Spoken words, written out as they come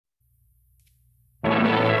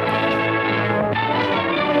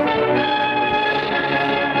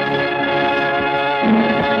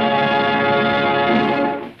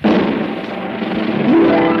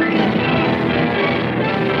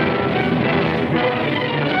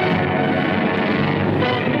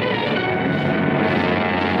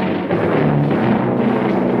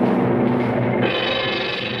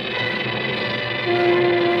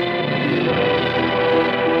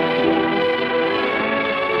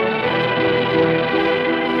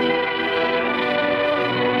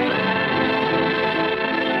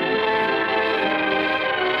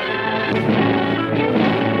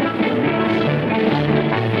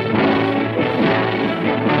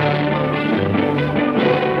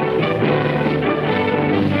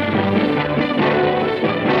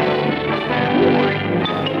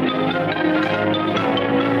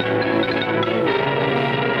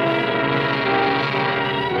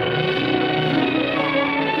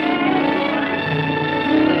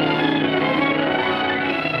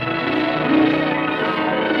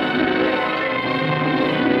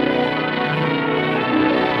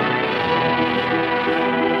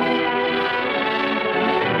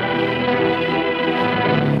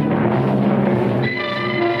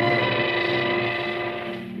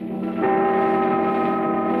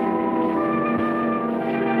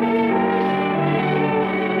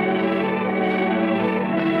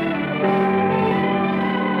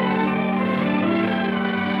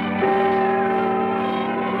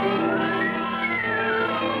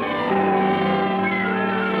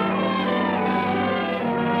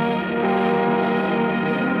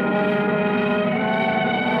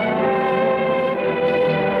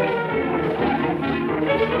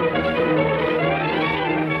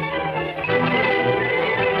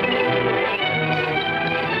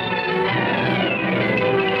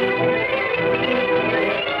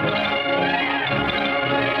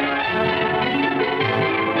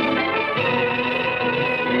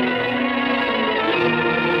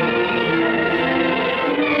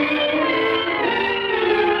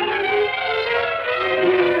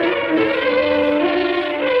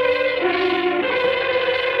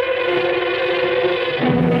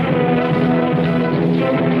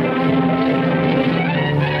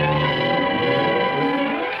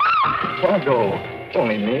It's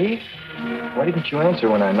only me. Why didn't you answer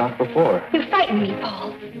when I knocked before? You frightened me,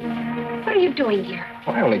 Paul. What are you doing here?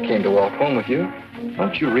 I only came to walk home with you.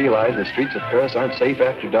 Don't you realize the streets of Paris aren't safe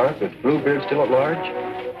after dark with Bluebeard still at large?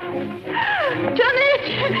 Johnny,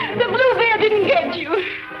 the Bluebeard didn't get you.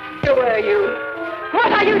 Who are you?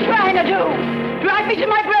 What are you trying to do? Drive me to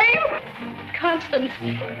my grave? Constance,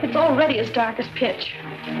 it's already as dark as pitch.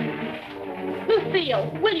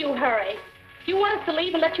 Lucille, will you hurry? Do you want us to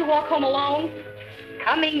leave and let you walk home alone?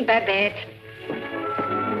 Coming, Babette.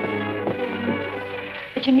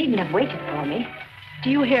 But you needn't have waited for me. Do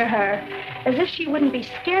you hear her? As if she wouldn't be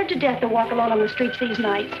scared to death to walk alone on the streets these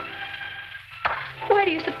nights. Why do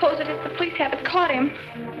you suppose it is the police haven't caught him?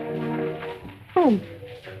 Whom?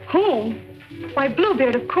 Whom? Why,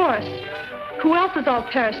 Bluebeard, of course. Who else is all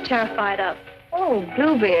Paris terrified of? Oh,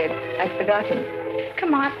 Bluebeard. I'd forgotten.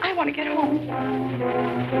 Come on, I want to get home.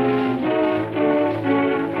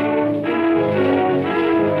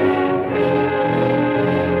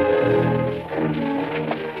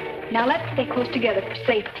 Now let's stay close together for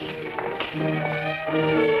safety.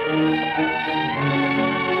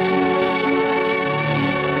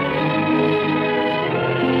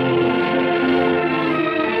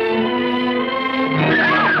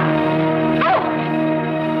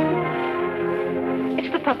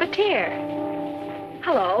 It's the puppeteer.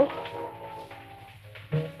 Hello.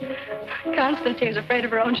 Constance seems afraid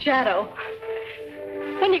of her own shadow.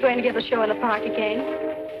 When are you going to give the show in the park again?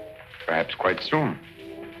 Perhaps quite soon.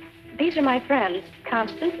 These are my friends,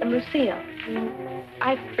 Constance and Lucille.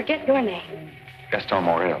 I forget your name. Gaston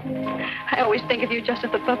Morel. I always think of you just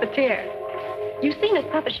as the puppeteer. You've seen his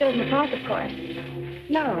puppet shows in the park, of course.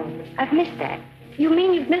 No, I've missed that. You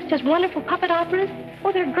mean you've missed his wonderful puppet operas?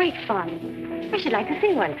 Oh, they're great fun. I should like to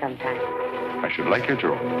see one sometime. I should like you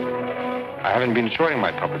to. I haven't been showing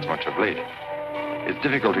my puppets much of late. It's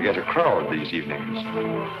difficult to get a crowd these evenings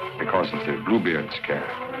because of the Bluebeard scare.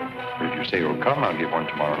 But if you say you'll come, I'll give one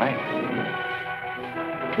tomorrow night.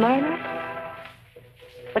 Tomorrow night?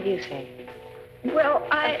 What do you say? Well,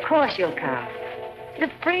 Of course you'll come. He's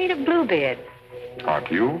afraid of Bluebeard.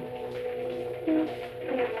 Aren't you?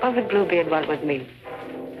 What would Bluebeard want with me?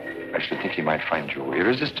 I should think he might find you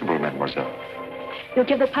irresistible, mademoiselle. You'll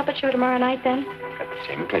give the puppet show tomorrow night, then? At the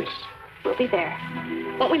same place. We'll be there.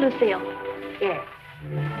 Won't we, Lucille? Yes.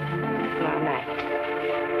 Tomorrow night.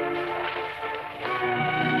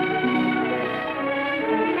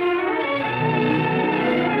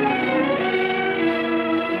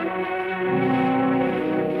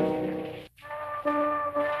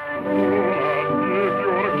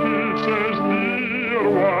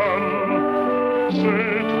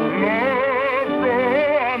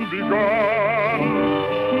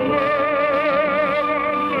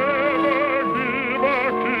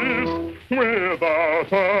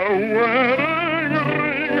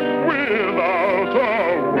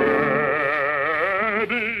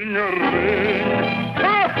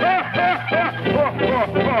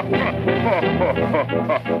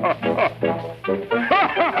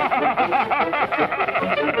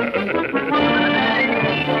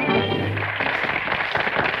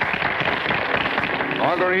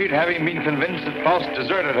 Marguerite, having been convinced that Faust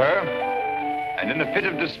deserted her, and in a fit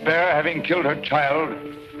of despair, having killed her child,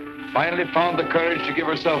 finally found the courage to give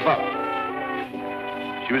herself up.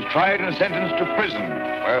 She was tried and sentenced to prison,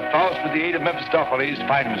 where Faust, with the aid of Mephistopheles,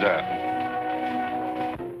 finds her.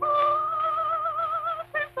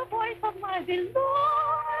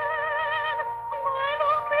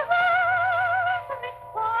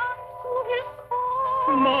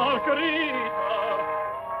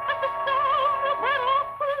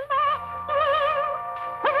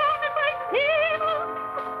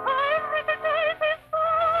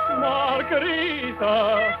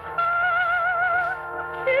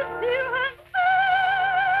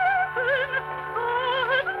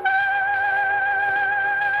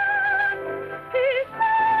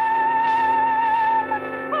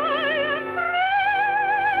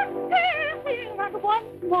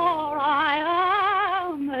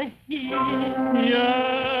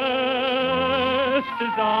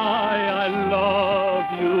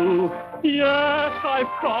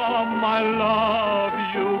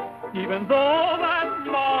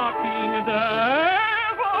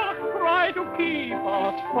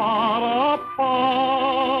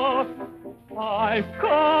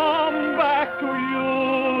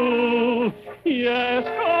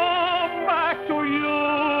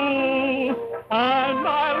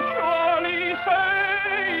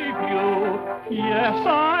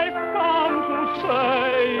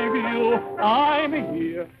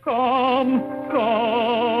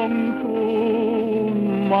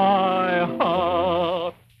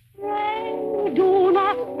 Do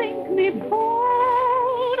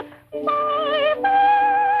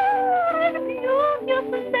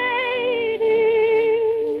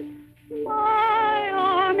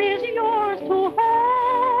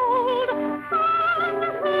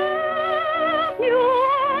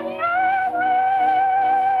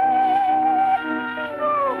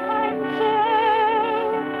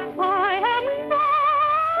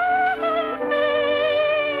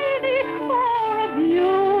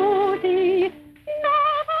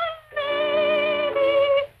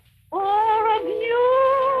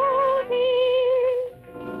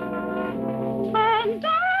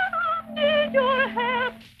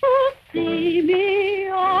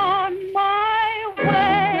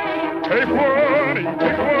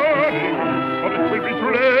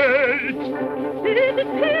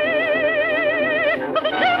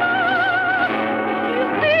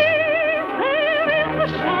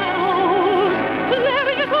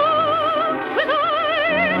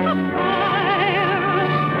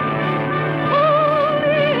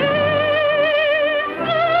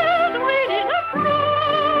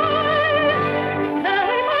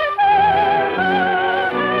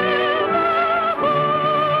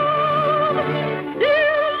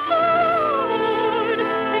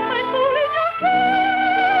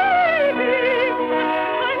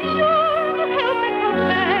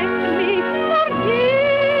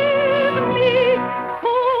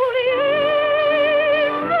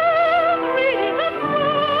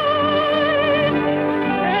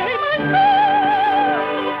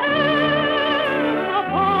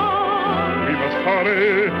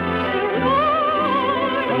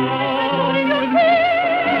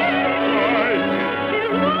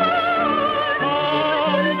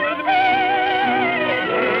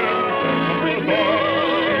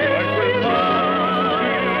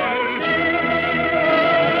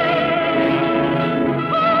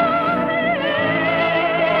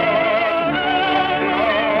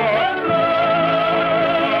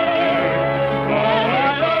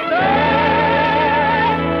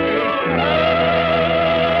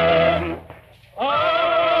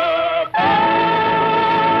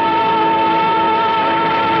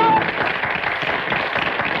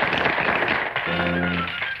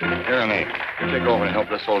Renee. You take over and help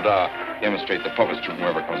the Soldat demonstrate the puppets to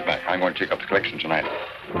whoever comes back. I'm going to take up the collection tonight.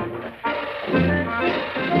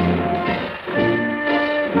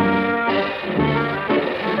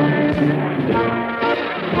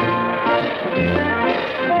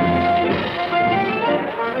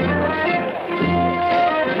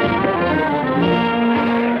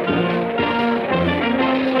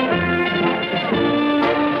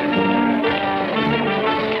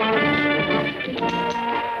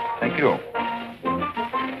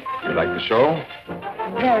 Show?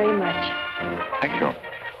 Very much. Thank you.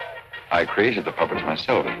 I created the puppets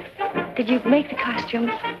myself. Did you make the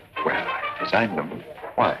costumes? Well, I designed them.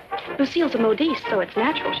 Why? Lucille's a modiste, so it's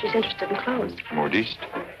natural. She's interested in clothes. Modiste?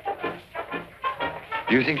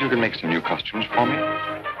 Do you think you can make some new costumes for me?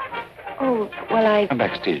 Oh, well, Come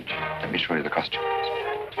backstage. Let me show you the costumes.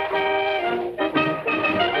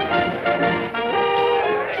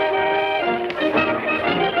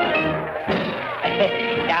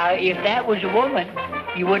 If that was a woman,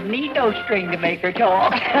 you wouldn't need no string to make her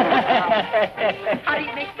talk. How do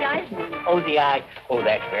you make the eyes move? Oh, the eye. Oh,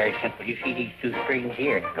 that's very simple. You see these two strings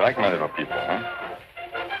here? You like my little people, huh?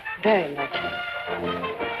 Very much.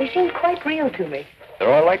 They seem quite real to me.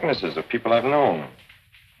 They're all likenesses of people I've known.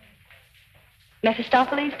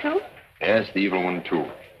 Mephistopheles, too? Yes, the evil one, too.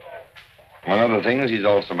 Among other things, he's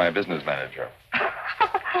also my business manager.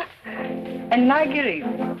 And Marguerite,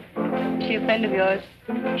 is she a friend of yours?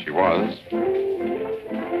 She was.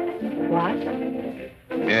 What?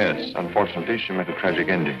 Yes, unfortunately, she met a tragic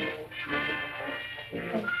ending.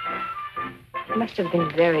 It must have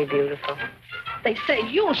been very beautiful. They say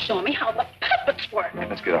you'll show me how the puppets work.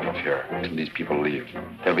 Let's get out of here until these people leave.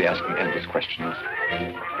 They'll be asking endless questions.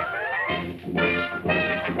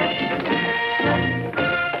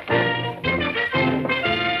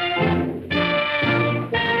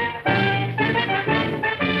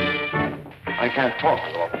 I can't talk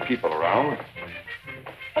with all the people around.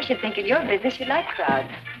 I should think in your business you like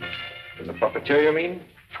crowds. As a puppeteer, you mean?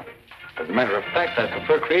 As a matter of fact, I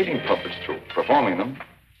prefer creating puppets to performing them.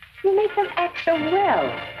 You make them act so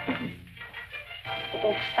well. But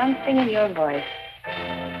there's something in your voice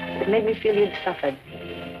that made me feel you'd suffered.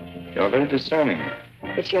 You're very discerning.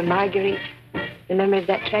 It's your Marguerite, the memory of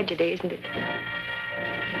that tragedy, isn't it?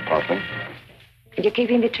 Partly. And you're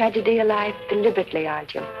keeping the tragedy alive deliberately,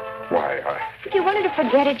 aren't you? Why, If you wanted to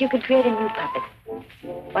forget it, you could create a new puppet.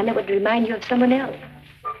 One that would remind you of someone else.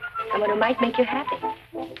 Someone who might make you happy.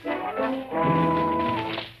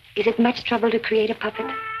 Is it much trouble to create a puppet?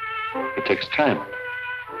 It takes time.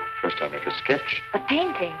 First I make a sketch. A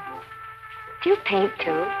painting? Do you paint,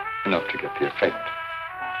 too? Enough to get the effect.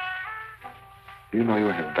 You know you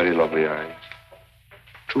have very lovely eyes.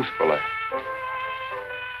 Truthful eyes.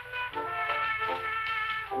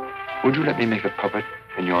 Would you let me make a puppet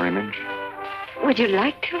in your image? Would you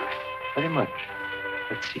like to? Very much.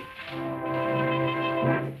 Let's see.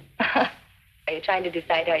 Are you trying to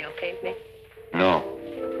decide how you'll paint me? No.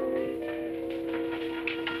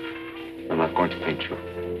 I'm not going to paint you.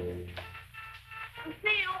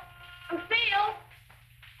 Lucille!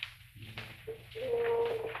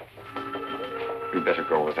 You better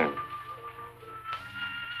go with him.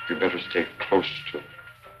 You better stay close to him.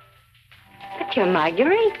 But your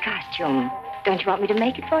Marguerite costume. Don't you want me to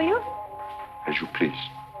make it for you? As you please.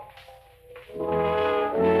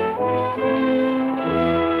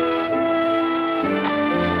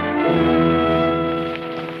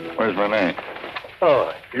 Where's Renee?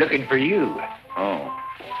 Oh, looking for you. Oh.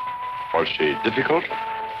 Was she difficult?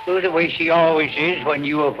 Oh, the way she always is when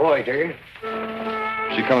you avoid her.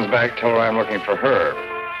 She comes back, tell her I'm looking for her.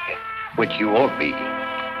 Which you won't be.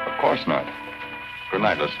 Of course not. Good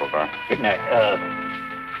night, Miss Soldat. Good night.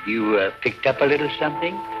 You picked up a little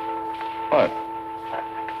something? What?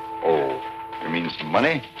 Oh, you mean some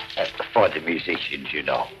money? For the musicians, you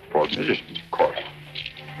know. For the musicians, of course.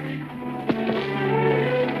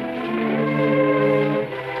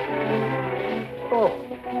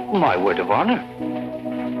 Oh, my word of honor.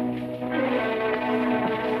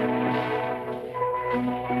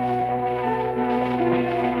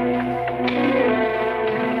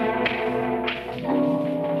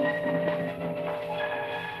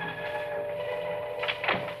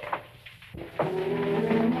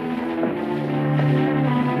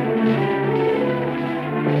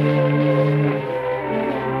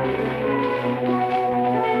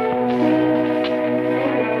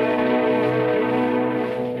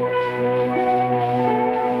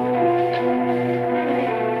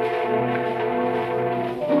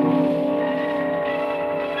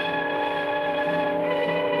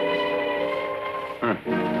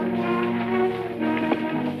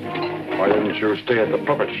 didn't you stay at the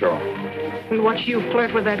puppet show? And watch you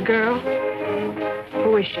flirt with that girl?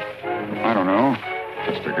 Who is she? I don't know.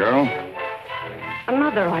 Just a girl.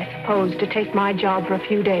 Another, I suppose, to take my job for a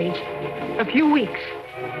few days. A few weeks.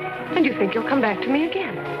 And you think you'll come back to me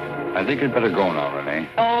again? I think you'd better go now, Renee.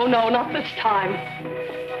 Oh, no, not this time.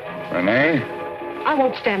 Renee? I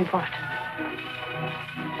won't stand for it.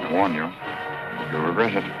 I warn you. You'll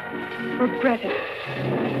regret it. Regret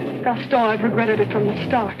it? Gaston, I've regretted it from the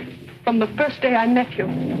start. From the first day I met you.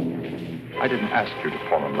 I didn't ask you to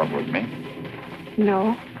fall in love with me.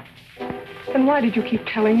 No. Then why did you keep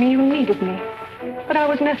telling me you needed me? That I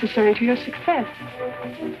was necessary to your success?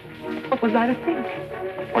 What was I to think?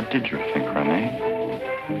 What did you think, Renee?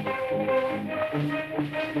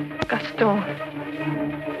 Gaston,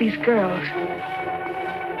 these girls,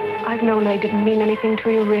 I've known they didn't mean anything to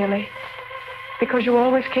you, really, because you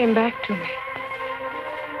always came back to me.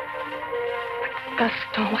 But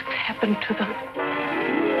Gaston, what's happened to them?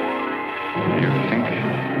 You think?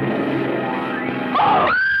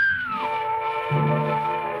 Oh!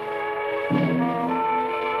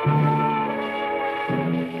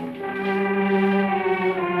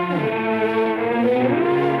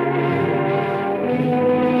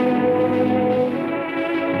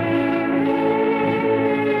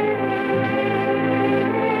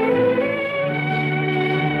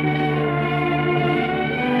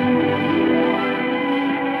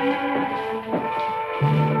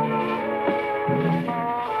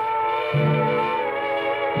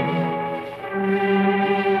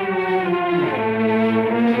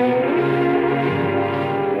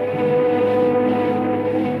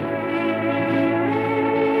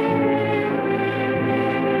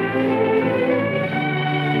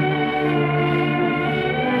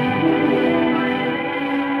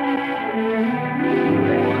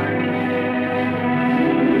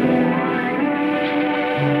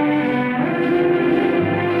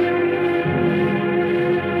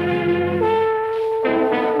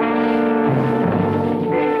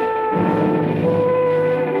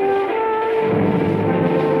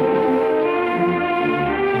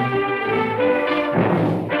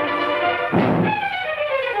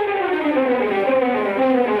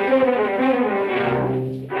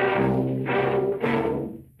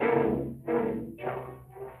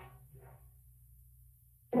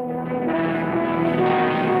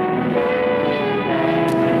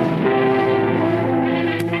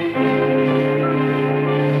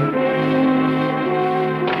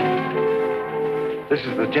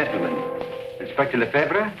 Gentlemen, Inspector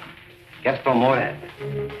Lefevre, Gaston Morel.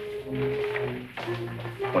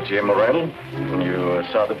 Monsieur Morel, you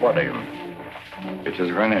saw the body. It is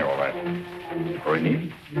Renee, all right.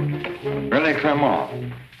 Renee? Renee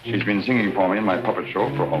Claremont. She's been singing for me in my puppet show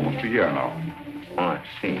for almost a year now. Oh, I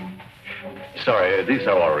see. Sorry, these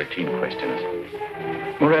are all routine questions.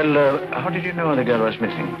 Morel, how did you know the girl was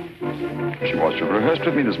missing? She was to rehearse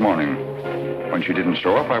with me this morning. When she didn't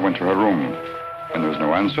show up, I went to her room. When there was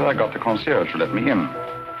no answer, I got the concierge to let me in.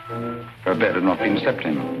 Her bed had not been slept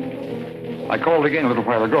in. I called again a little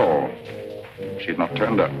while ago. She had not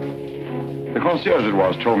turned up. The concierge it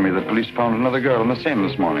was told me the police found another girl in the Seine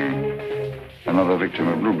this morning. Another victim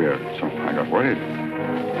of Bluebeard, so I got worried.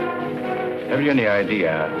 Have you any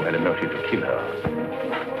idea who had a motive to kill her?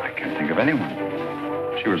 I can't think of anyone.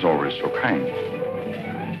 She was always so kind.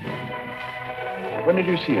 When did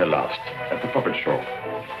you see her last? At the puppet show.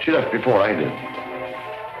 She left before I did.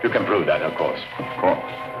 You can prove that, of course. Of course.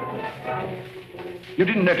 You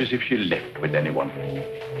didn't notice if she left with anyone?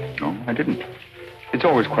 No, I didn't. It's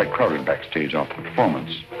always quite crowded backstage after the performance.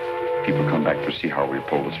 People come back to see how we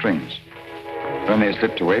pull the strings. Renee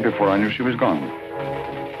slipped away before I knew she was gone.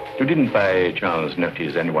 You didn't by chance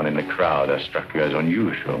notice anyone in the crowd that struck you as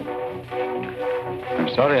unusual? I'm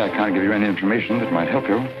sorry I can't give you any information that might help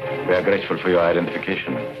you. We are grateful for your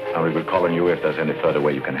identification, and we will call on you if there's any further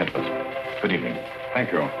way you can help us. Good evening.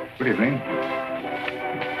 Thank you. Good evening.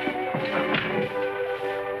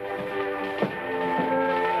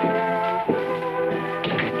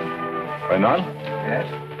 Renard?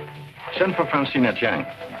 Yes? Send for Francine at Jacques.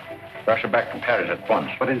 Rush her back to Paris at once.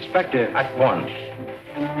 But, Inspector... At once.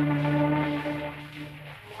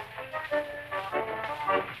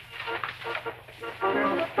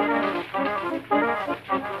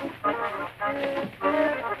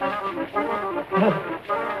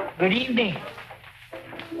 Good evening.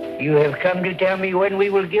 You have come to tell me when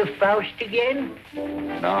we will give Faust again?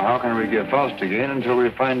 Now, how can we give Faust again until we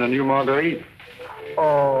find a new Marguerite?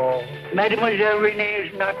 Oh, Mademoiselle Renee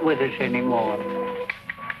is not with us anymore.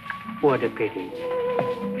 What a pity.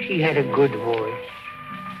 She had a good voice.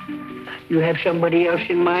 You have somebody else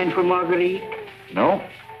in mind for Marguerite? No.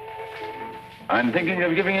 I'm thinking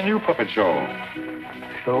of giving a new puppet show.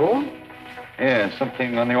 So? Yeah,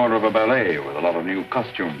 something on the order of a ballet with a lot of new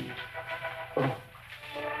costumes. Oh.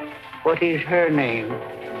 What is her name?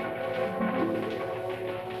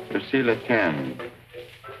 Lucille.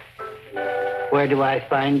 Where do I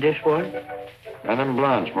find this one? Madame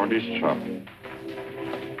Blanche, Maurice's shop.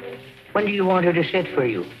 When do you want her to sit for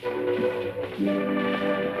you?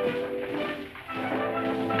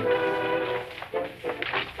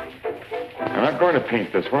 I'm not going to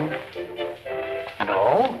paint this one.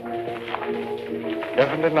 No?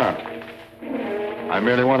 Definitely not. I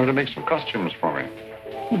merely wanted to make some costumes for me.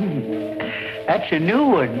 That's a new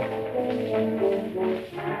one.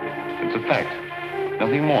 It's a fact.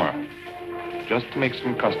 Nothing more. Just to make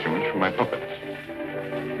some costumes for my puppets.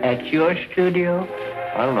 At your studio?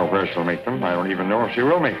 I don't know where she'll make them. I don't even know if she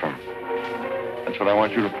will make them. That's what I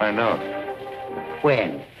want you to find out.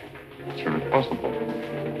 When? As soon as possible.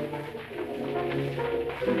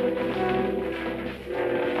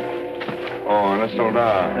 Oh, and a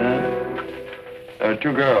Soldat. There are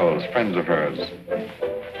two girls, friends of hers.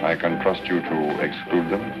 I can trust you to exclude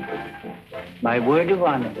them. My word of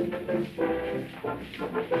honor.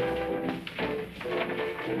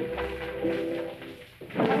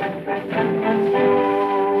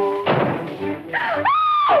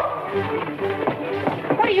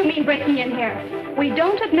 What do you mean breaking in here? We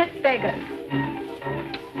don't admit beggars.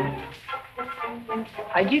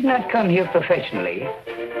 I did not come here professionally.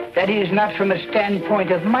 That is, not from a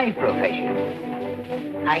standpoint of my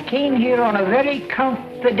profession. I came here on a very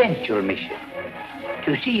confidential mission.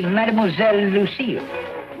 To see Mademoiselle Lucille.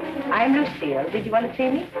 I'm Lucille. Did you want to see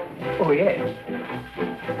me? Oh, yes.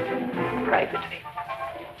 Privately.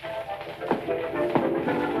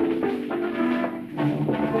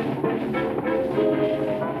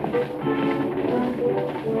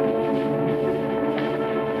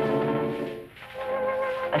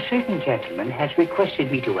 A certain gentleman has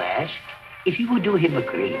requested me to ask if you would do him a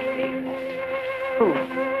great favor. Who?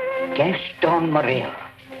 Gaston Morel,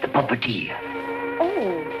 the puppeteer.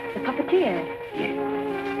 Oh, the puppeteer.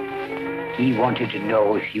 Yes. He wanted to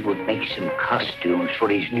know if you would make some costumes for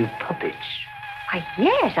his new puppets. Why,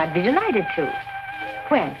 yes, I'd be delighted to.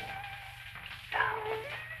 When? Now,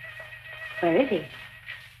 Where is he?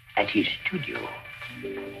 at his studio.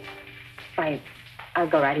 Why, I'll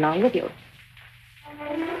go right along with you.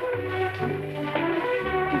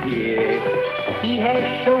 Yes, he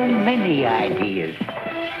has so many ideas.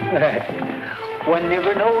 One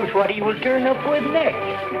never knows what he will turn up with next.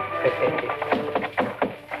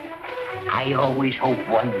 I always hope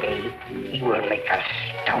one day he will make a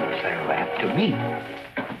Stossel after me.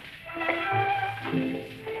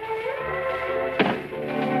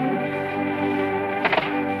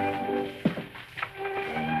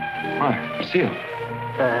 Hi, Lucille.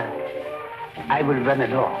 I will run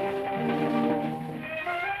along.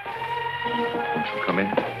 Won't you come in?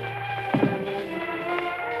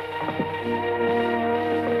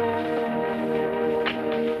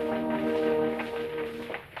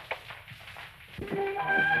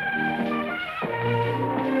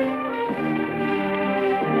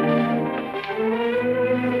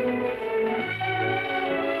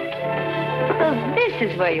 So this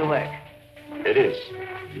is where you work. It is.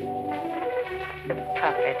 The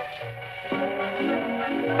puppets.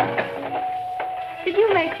 Did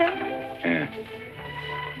you make them? Yeah.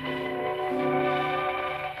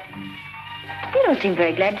 You don't seem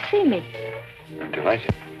very glad to see me. I'm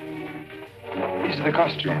delighted. These are the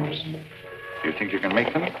costumes. Do you think you can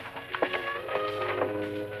make them?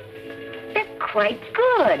 They're quite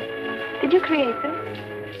good. Did you create them?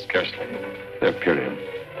 Scarcely. They're period.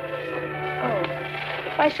 Oh,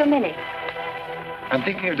 why so many? I'm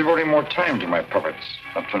thinking of devoting more time to my puppets.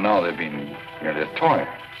 Up till now, they've been merely a toy,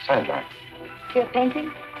 sideline. To your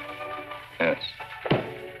painting? Yes.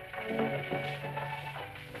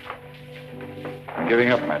 I'm giving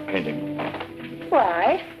up my painting.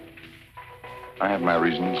 Why? I have my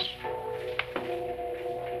reasons.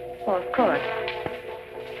 Oh, of course.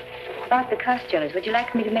 About the costumes, would you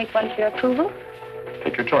like me to make one for your approval?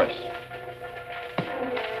 Take your choice.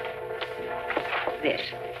 This.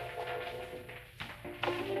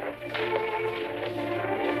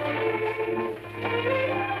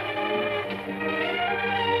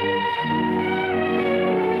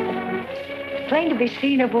 It's plain to be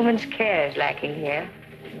seen a woman's care is lacking here.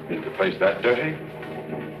 Is the place that dirty?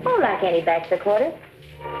 Oh, like any bachelor quarters.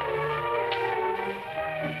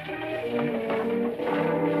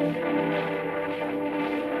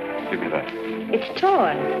 Give me that. It's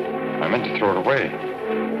torn. I meant to throw it away.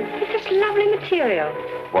 It's this lovely material.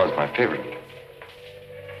 It was my favorite.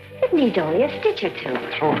 It needs only a stitch or two.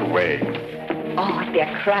 Throw it away. Oh, it'd be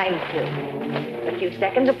a crime to. A few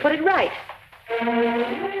seconds will put it right.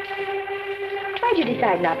 Why'd you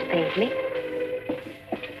decide not to paint me?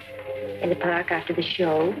 In the park after the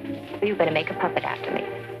show, were you going to make a puppet after me?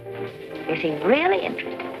 You seem really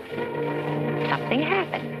interested. Something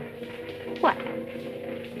happened. What?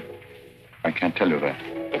 I can't tell you that.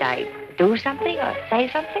 Did I do something or say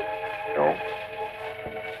something? No.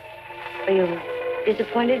 Were you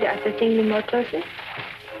disappointed after seeing me more closely?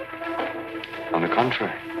 On the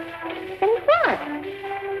contrary. Then what?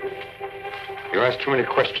 You asked too many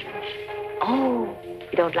questions. Oh,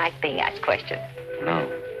 you don't like being asked questions. No.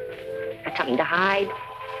 Got something to hide?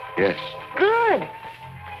 Yes. Good.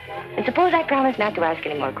 And suppose I promise not to ask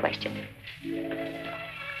any more questions.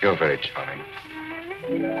 You're very charming.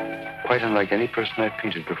 Quite unlike any person I've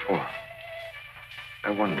painted before.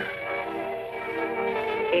 I wonder.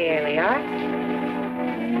 Here we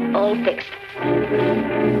are. All fixed.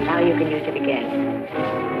 Now you can use it again.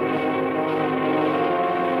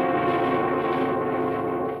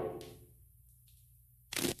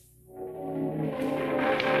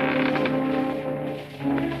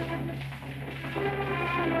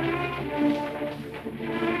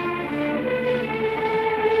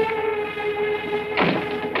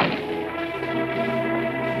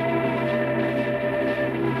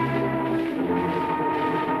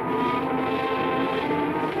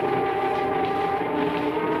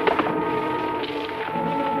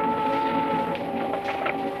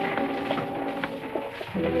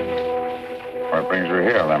 What brings you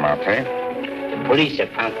here, Lamarte? The police have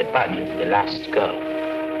found the body of the last girl.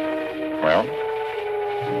 Well?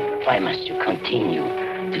 Why must you continue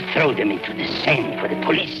to throw them into the Seine for the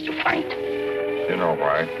police to find? You know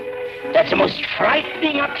why. That's the most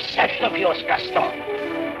frightening obsession of yours, Gaston.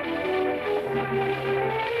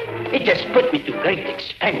 It has put me to great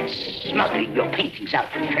expense, smuggling your paintings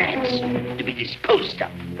out to France to be disposed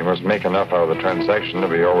of. You must make enough out of the transaction to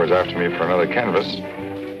be always after me for another canvas.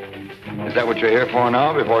 Is that what you're here for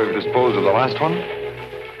now, before you've disposed of the last one?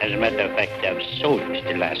 As a matter of fact, I've sold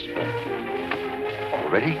the last one.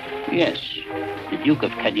 Already? Yes. The Duke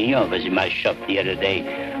of Carradine was in my shop the other day,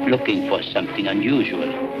 looking for something unusual.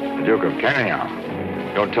 The Duke of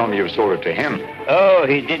Carradine? Don't tell me you've sold it to him. Oh,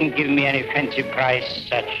 he didn't give me any fancy price,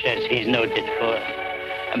 such as he's noted for.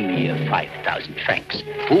 A mere 5,000 francs.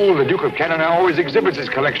 Fool, the Duke of Carradine always exhibits his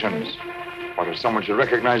collections. What if someone should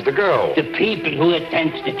recognize the girl? The people who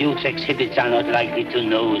attend the Duke's exhibits are not likely to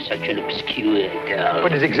know such an obscure girl.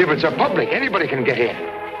 But his exhibits are public. Anybody can get in.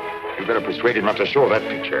 You better persuade him not to show that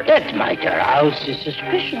picture. That might arouse his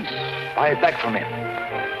suspicions. Buy it back from him.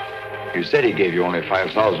 You said he gave you only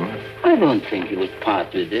 5,000. I don't think he would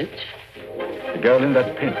part with it. The girl in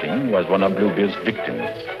that painting was one of Bluebeard's victims.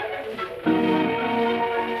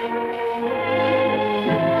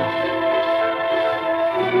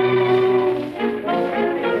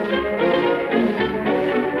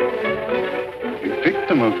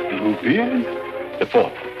 Victim of Bluebeard? The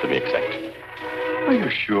fourth, to be exact. Are you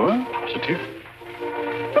sure? Positive.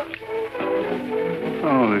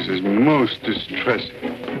 Oh, this is most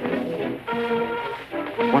distressing.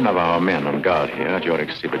 One of our men on guard here at your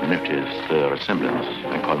exhibit noticed the resemblance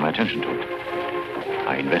and called my attention to it.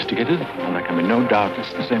 I investigated, and there can be no doubt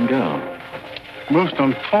it's the same girl. Most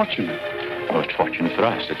unfortunate. Most fortunate for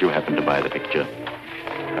us that you happened to buy the picture.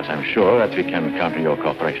 Because I'm sure that we can count on your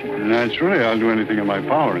cooperation. Naturally, I'll do anything in my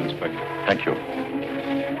power, Inspector. Thank you.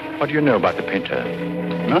 What do you know about the painter?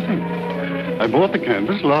 Nothing. I bought the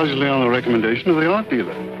canvas largely on the recommendation of the art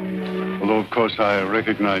dealer. Although, of course, I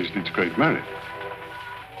recognized its great merit.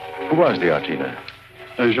 Who was the art dealer?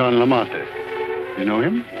 Jean Lamarte. You know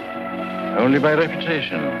him? Only by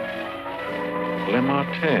reputation.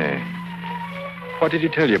 Lamarte. What did he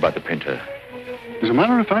tell you about the painter? As a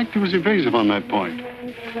matter of fact, he was evasive on that point.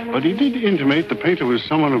 But he did intimate the painter was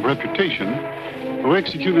someone of reputation who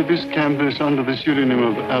executed this canvas under the pseudonym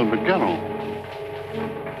of Albert Garon.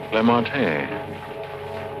 Lamarte.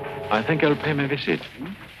 I think I'll pay him a visit.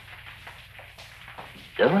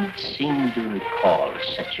 Don't seem to recall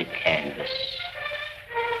such a canvas.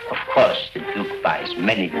 Of course, the Duke buys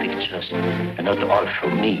many pictures, and not all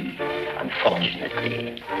from me,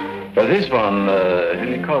 unfortunately. But this one,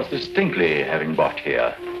 he recalls distinctly having bought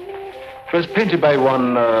here. It was painted by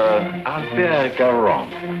one Albert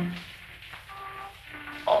Garon.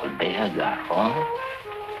 Albert Garon?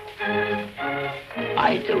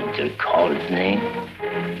 I don't recall the name.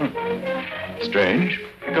 Strange,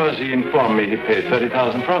 because he informed me he paid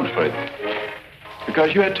 30,000 francs for it.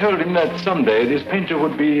 Because you had told him that someday this painter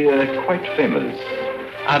would be quite famous.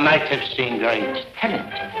 I might have seen great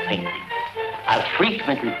talent in painting. I've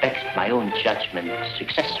frequently backed my own judgment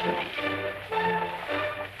successfully.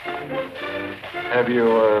 Have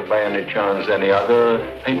you, by any chance, any other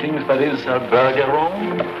paintings that is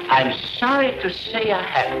Bergeron? I'm sorry to say I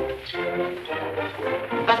haven't.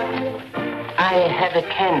 But I have a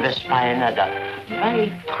canvas by another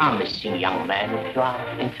very promising young man, if you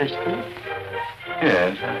are interested.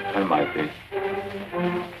 Yes, I might be.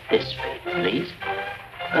 This way, please.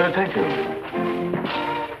 Thank you.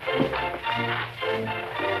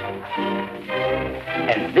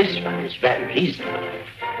 And this one is very reasonable.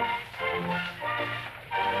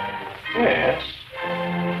 Yes.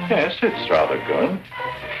 Yes, it's rather good.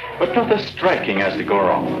 But not as striking as the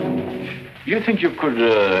Goron. Do you think you could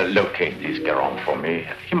locate this Goron for me?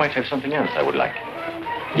 He might have something else I would like.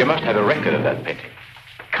 You must have a record of that painting.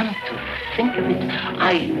 Come to think of it,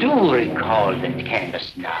 I do recall that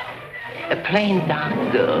canvas now. A plain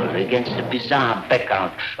dark girl against a bizarre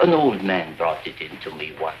background. An old man brought it in to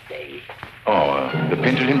me one day. Oh, the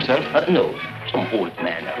painter himself? No, some old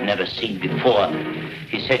man I've never seen before.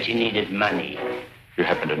 He said he needed money. You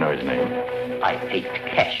happen to know his name? I paid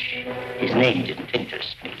cash. His name didn't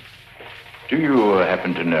interest me. Do you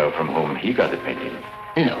happen to know from whom he got the painting?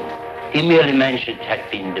 No, he merely mentioned it had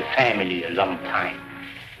been the family a long time.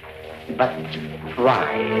 But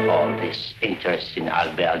why all this interest in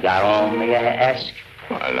Albert Garon, may I ask?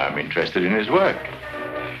 Well, I'm interested in his work.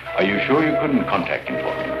 Are you sure you couldn't contact him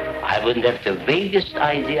for me? I wouldn't have the vaguest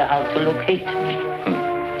idea how to locate him.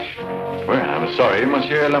 Well, I'm sorry,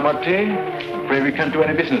 Monsieur Lamarte. Afraid we can't do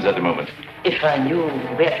any business at the moment. If I knew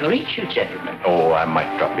where to reach you, gentlemen. Oh, I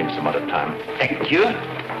might drop in some other time. Thank you.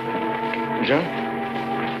 Jean?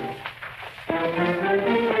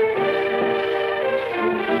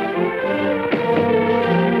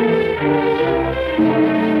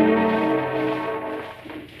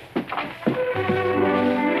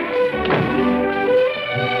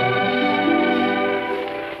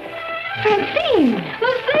 Francine!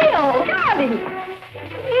 Lucille! Darling!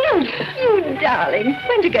 You darling.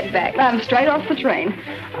 When'd you get back? I'm straight off the train.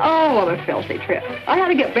 Oh, what a filthy trip. I had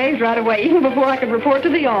to get bathed right away, even before I could report to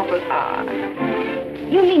the office.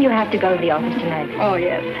 You mean you have to go to the office tonight? Oh,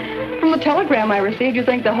 yes. From the telegram I received, you'd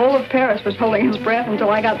think the whole of Paris was holding his breath until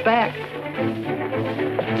I got back.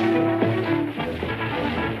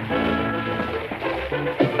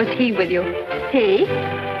 Was he with you? He?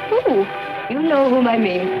 Who? You know whom I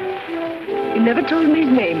mean. You never told me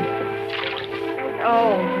his name.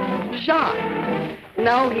 Oh, Jacques.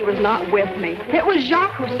 No, he was not with me. It was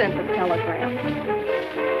Jacques who sent the telegram.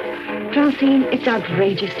 Francine, it's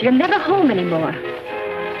outrageous. You're never home anymore.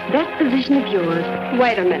 That position of yours.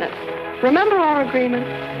 Wait a minute. Remember our agreement?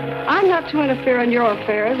 I'm not to interfere in your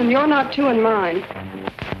affairs, and you're not to in mine.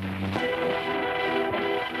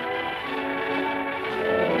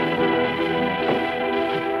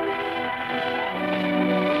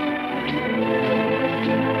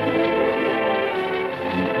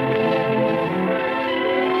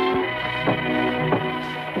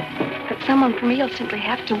 Someone for me will simply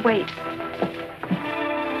have to wait.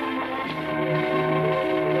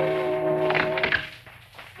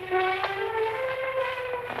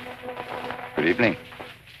 Good evening.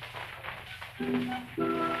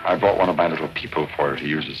 I brought one of my little people for her to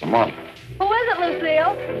use as a model. Who is it,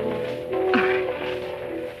 Lucille?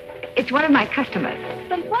 It's one of my customers.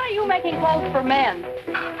 Then why are you making clothes for men?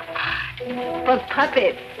 For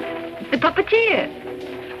puppets. The puppeteer.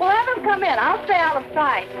 Well, have them come in. I'll stay out of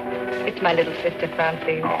sight. It's my little sister,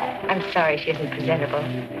 Francine. I'm sorry she isn't presentable.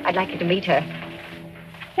 I'd like you to meet her.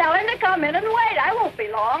 Tell him to come in and wait. I won't be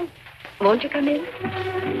long. Won't you come in?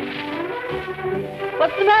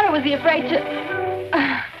 What's the matter? Was he afraid to...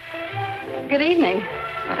 Good evening.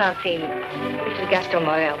 Francine, this is Gaston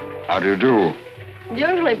Morel. How do you do?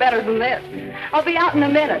 Usually better than this. I'll be out in a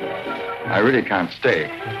minute. I really can't stay.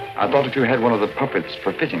 I thought if you had one of the puppets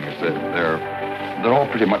for fittings, they're all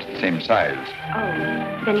pretty much the same size.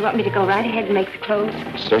 Oh, then you want me to go right ahead and make the clothes?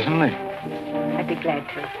 Certainly. I'd be glad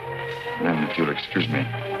to. Then, if you'll excuse me.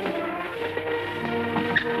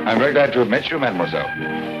 I'm very glad to have met you, mademoiselle.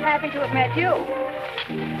 Happy to have met you.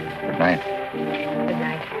 Good night. Good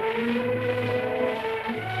night.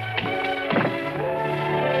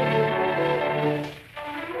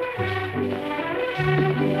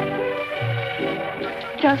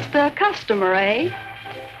 Just a customer, eh?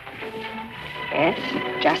 Yes,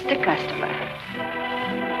 just a customer.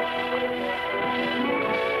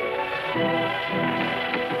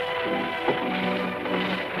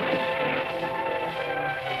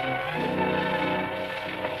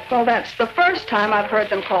 Well, that's the first time I've heard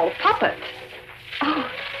them called puppets. Oh,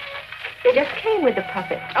 they just came with the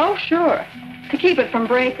puppet. Oh, sure. To keep it from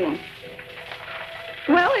breaking.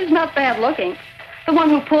 Well, he's not bad looking. The one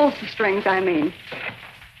who pulls the strings, I mean.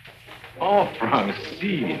 Oh,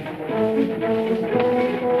 Francine.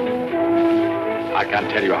 I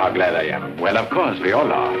can't tell you how glad I am. Well, of course, we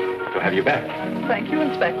all are, to have you back. Thank you,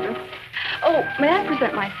 Inspector. Oh, may I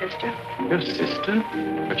present my sister? Your sister?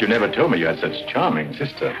 But you never told me you had such a charming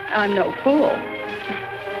sister. I'm no fool.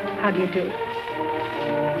 How do you do?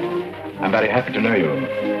 I'm very happy to know you.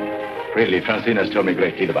 Really, Francine has told me a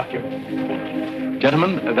great deal about you.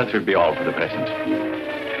 Gentlemen, that will be all for the present.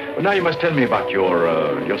 But now you must tell me about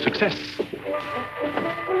your success.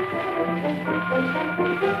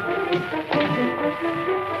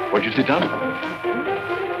 Won't you sit down?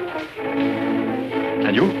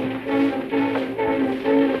 And you?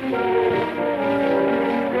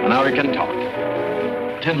 Now we can talk.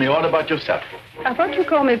 Tell me all about yourself. I thought you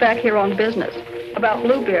called me back here on business. About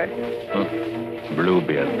Bluebeard.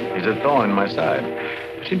 Bluebeard. He's a thorn in my side.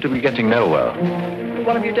 You seem to be getting nowhere.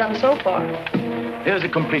 What have you done so far? Here's a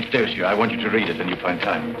complete dossier. I want you to read it when you find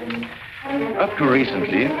time. Up to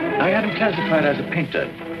recently, I had him classified as a painter.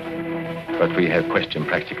 But we have questioned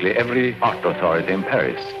practically every art authority in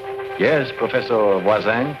Paris. Yes, Professor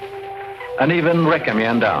Voisin, and even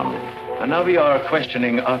Recamier down. And now we are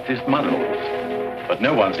questioning artist models. But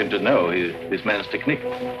no one seemed to know this man's technique.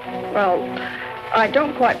 Well, I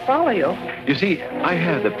don't quite follow you. You see, I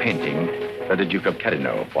have the painting that the Duke of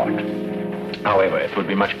Carradine bought. However, it would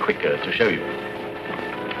be much quicker to show you.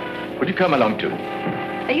 Would you come along too?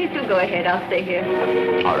 You two go ahead. I'll stay here.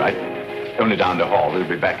 All right. Only down the hall. We'll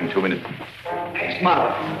be back in 2 minutes.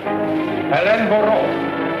 Smile. Hélène Borot.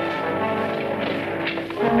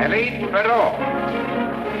 Hélène Borot.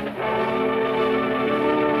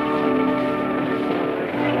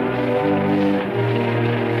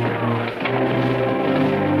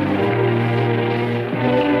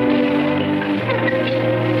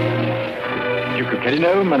 Duke of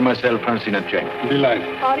Carradine, Mademoiselle Francine and Jacques.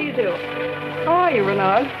 Delighted. How do you do? How are you,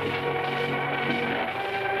 Renard?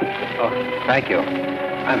 Oh, thank you.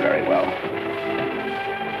 I'm very well.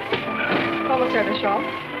 Commissaire Deschamps.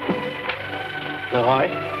 Leroy?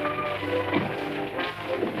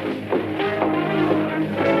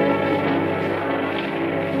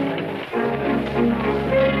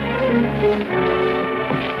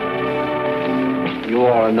 You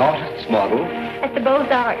are an artist's model? At the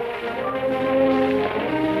Beaux-Arts.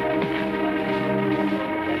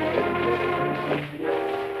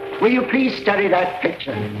 Will you please study that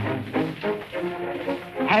picture?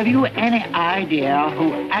 Have you any idea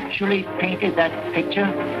who actually painted that picture?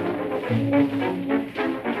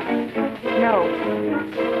 No.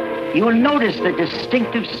 You will notice the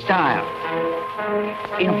distinctive style.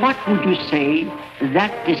 In what would you say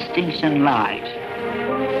that distinction lies?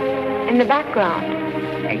 In the background.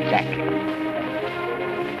 Exactly.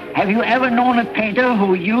 Have you ever known a painter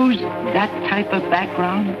who used that type of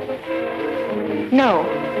background? No.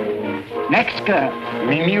 Next girl.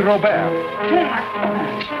 Mimi Robert.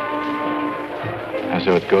 And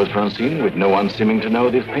so it goes, Francine, with no one seeming to know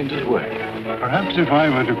this painter's work. Perhaps if I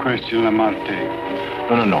were to question Lamarte.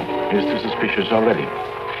 No. He's too suspicious already.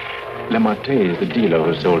 Lamarte is the dealer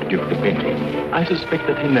who sold Duke the painting. I suspect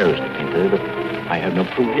that he knows the painter, but I have no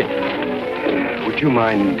proof yet. Would you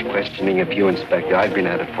mind questioning a few, Inspector? I've been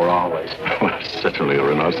at it for hours. Well, certainly,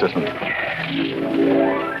 Renard, certainly.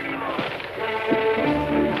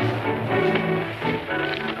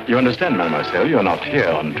 You understand, mademoiselle, you're not here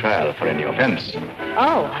on trial for any offense.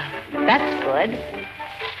 Oh, that's good.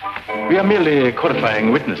 We are merely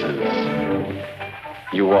qualifying witnesses.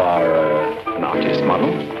 You are an artist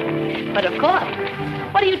model? But of course.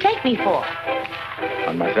 What do you take me for?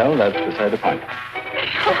 Mademoiselle, that's beside the point.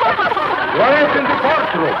 What is in the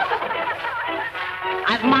courtroom?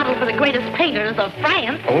 I've modeled for the greatest painters of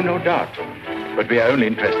France. Oh, no doubt. But we are only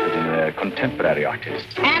interested in contemporary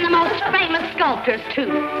artists. And the most famous sculptors, too.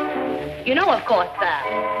 You know, of course,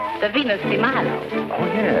 the Venus de Milo. Oh,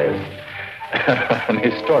 yes. An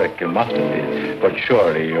historical masterpiece. But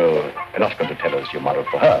surely you're not going to tell us you modeled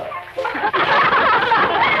for her.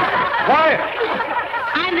 Why?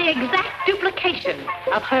 I'm the exact duplication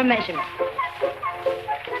of her measurements.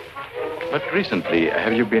 But recently,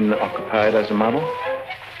 have you been occupied as a model?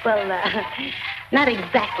 Well, not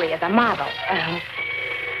exactly as a model.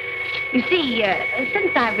 You see,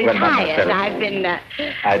 since I've retired, I've been...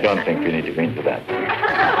 I don't think we need to go into that.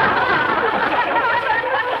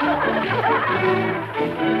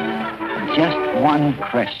 Just one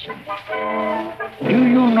question. Do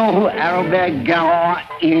you know who Albert Garron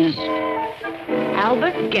is?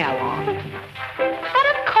 Albert Garron? But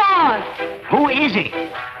of course. Who is he?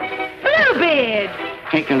 Bluebeard.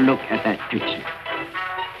 Take a look at that picture.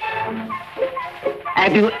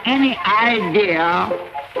 Have you any idea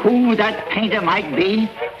who that painter might be?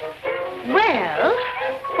 Well,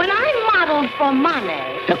 when I modeled for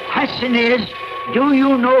money... The question is, do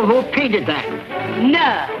you know who painted that?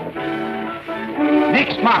 No.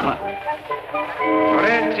 Next model.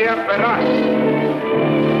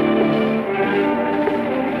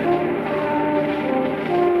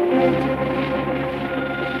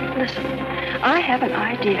 Listen, I have an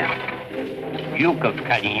idea. Duke of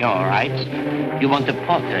Carradine writes, you want a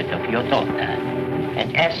portrait of your daughter,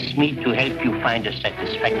 and asks me to help you find a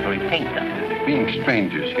satisfactory painter. Being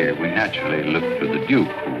strangers here, we naturally look to the Duke,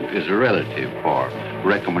 who is a relative, for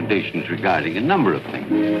recommendations regarding a number of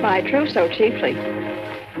things. My trousseau, chiefly.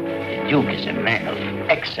 The Duke is a man of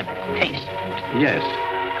excellent taste. Yes.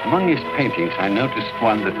 Among his paintings, I noticed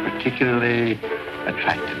one that particularly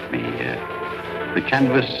attracted me. The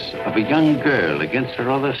canvas of a young girl against a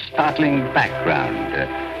rather startling background.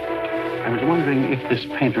 I was wondering if this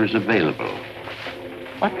painter is available.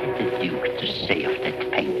 What did the Duke to say of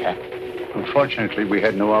that painter? Unfortunately, we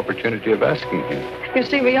had no opportunity of asking him. You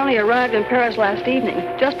see, we only arrived in Paris last evening,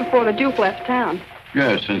 just before the Duke left town.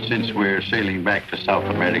 Yes, and since we're sailing back to South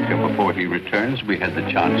America before he returns, we had the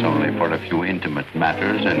chance only for a few intimate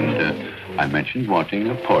matters, and I mentioned wanting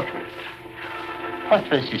a portrait. What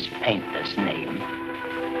was his painter's name?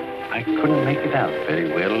 I couldn't make it out very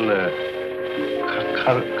well.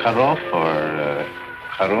 Karoff or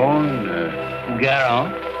Caron?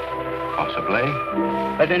 Garon? Possibly.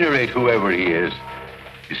 At any rate, whoever he is,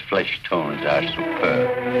 his flesh tones are superb.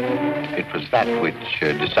 It was that which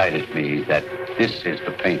decided me that this is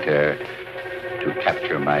the painter to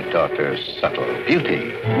capture my daughter's subtle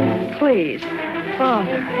beauty. Please,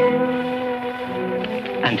 Father.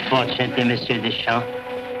 Unfortunately, Monsieur Deschamps,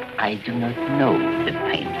 I do not know the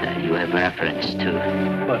painter you have reference to.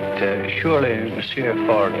 But surely, Monsieur,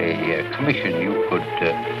 for a commission, you could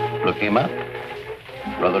look him up.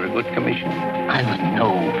 Rather a good commission. I would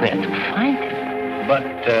know where to find him.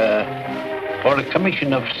 But for a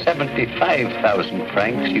commission of 75,000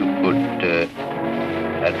 francs, you could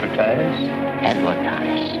advertise?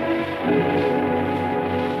 Advertise.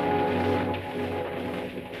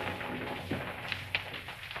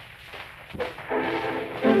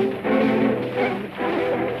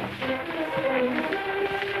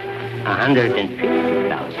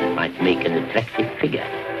 150,000 might make an attractive figure.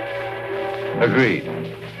 Agreed.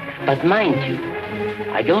 But mind you,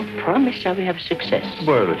 I don't promise I will have success.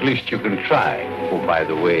 Well, at least you can try. Oh, by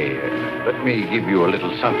the way, let me give you a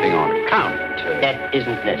little something on account. That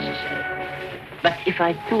isn't necessary. But if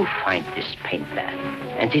I do find this painter,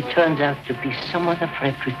 and he turns out to be someone of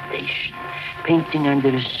reputation, painting under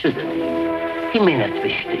a pseudonym, he may not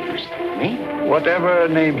wish to use that name. Whatever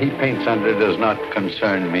name he paints under does not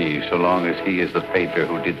concern me, so long as he is the painter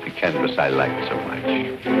who did the canvas I like so much.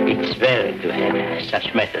 It's well to have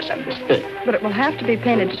such matters understood. But it will have to be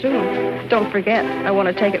painted soon. Don't forget, I want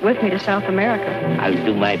to take it with me to South America. I'll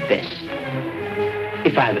do my best.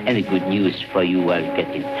 If I have any good news for you, I'll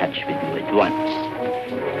get in touch with you at once.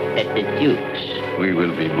 At the Duke's. We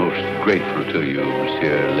will be most grateful to you,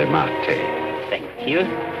 Monsieur Lamarte. Thank you.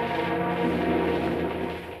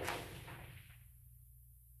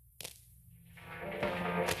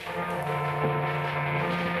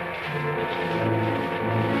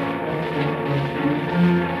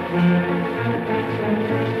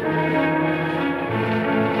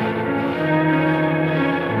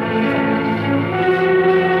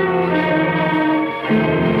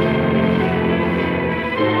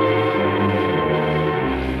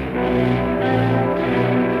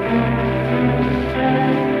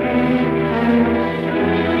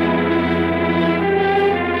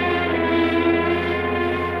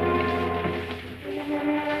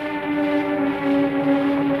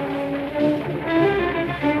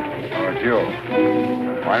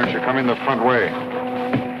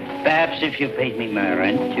 If you paid me my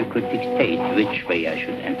rent, you could dictate which way I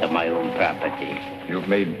should enter my own property. You've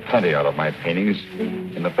made plenty out of my paintings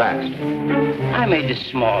in the past. I made a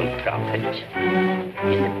small profit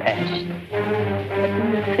in the past.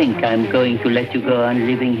 But do you think I'm going to let you go on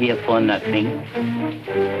living here for nothing?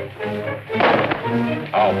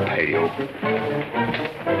 I'll pay you.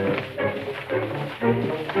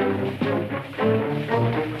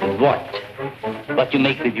 What? What you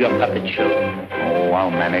make with your puppet show? Oh,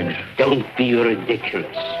 I'll manage. Don't be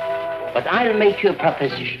ridiculous. But I'll make you a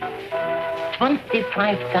proposition.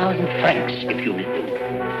 25,000 francs, if you will do.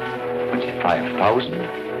 25,000?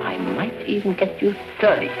 I might even get you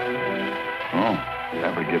 30. Oh,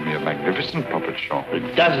 that would give me a magnificent puppet show. A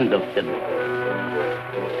dozen of them.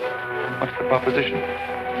 What's the proposition?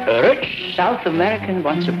 A rich South American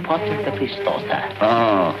wants a portrait of his daughter.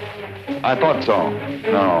 Oh, I thought so.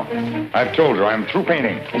 No. I've told her I'm through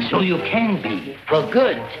painting. So you can be, for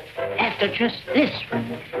good. After just this.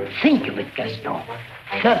 Think of it, Gaston.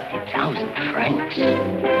 30,000 francs.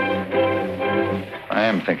 I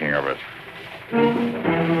am thinking of it.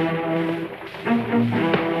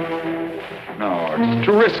 No, it's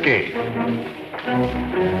too risky.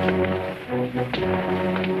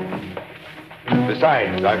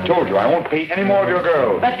 Besides, I've told you I won't pay any more of your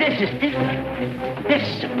girls. But this is different. This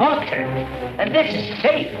is a portrait. And this is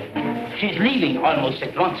safe. She's leaving almost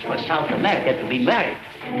at once for South America to be married.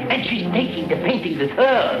 And she's taking the painting with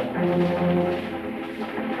her.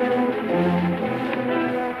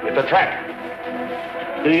 It's a trap.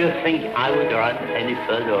 Do you think I would run any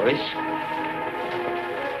further risk?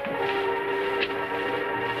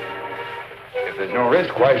 If there's no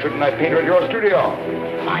risk, why shouldn't I paint her at your studio?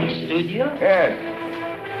 My studio? Yes.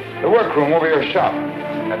 The workroom over your shop.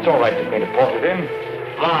 That's all right to paint a portrait in.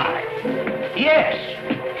 Why? Yes.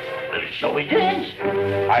 So it is.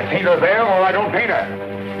 I paint her there or I don't paint her.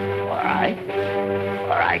 All right.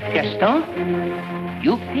 All right, Gaston.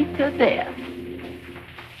 You paint her there.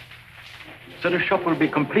 So the shop will be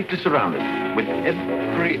completely surrounded, with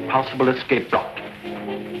every possible escape blocked.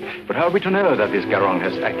 But how are we to know that this Garron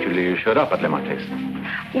has actually showed up at Lamarte's?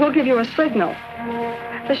 We'll give you a signal.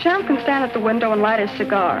 Deschamps can stand at the window and light his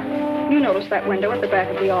cigar. You notice that window at the back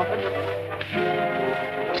of the office.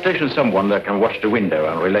 Station someone that can watch the window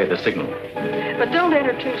and relay the signal. But don't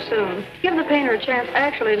enter too soon. Give the painter a chance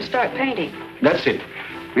actually to start painting. That's it.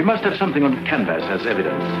 We must have something on canvas as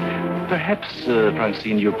evidence. Perhaps,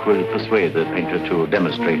 Francine, you could persuade the painter to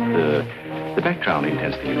demonstrate the background he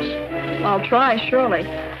intends to use. I'll try, surely.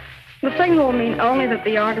 The signal will mean only that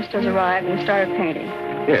the artist has arrived and started painting.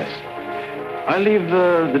 Yes. I'll leave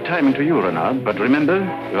the timing to you, Renard, but remember,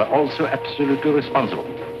 you are also absolutely responsible.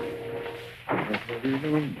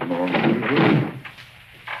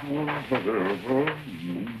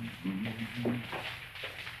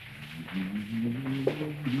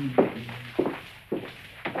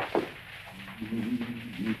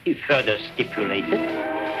 He further stipulated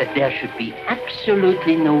that there should be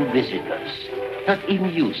absolutely no visitors, not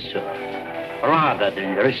even you, sir. Rather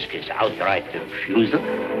than risk his outright refusal,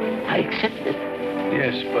 I accepted.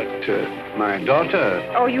 Yes, but my daughter...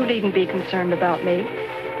 Oh, you needn't be concerned about me.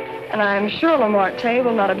 And I'm sure Lamarte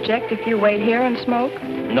will not object if you wait here and smoke.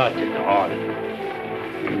 Not at all.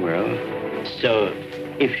 Well... So,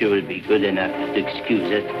 if you will be good enough to excuse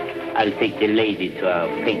it, I'll take the lady to our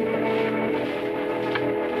painter.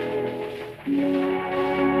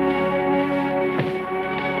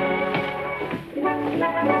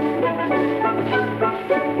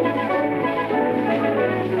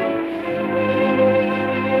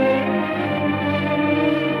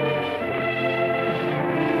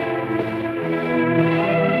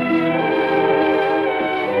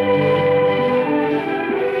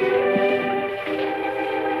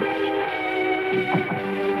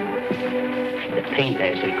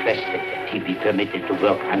 Permitted to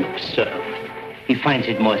work unobserved. He finds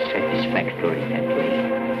it more satisfactory that way.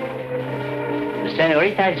 The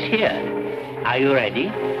senorita is here. Are you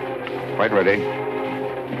ready? Quite ready.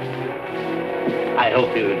 I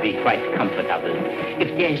hope you will be quite comfortable.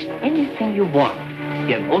 If there is anything you want,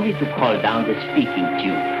 you have only to call down the speaking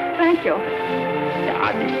tube. Thank you. The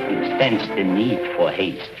artist understands the need for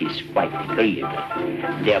haste. He's quite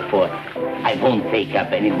agreeable. Therefore, I won't take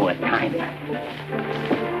up any more time.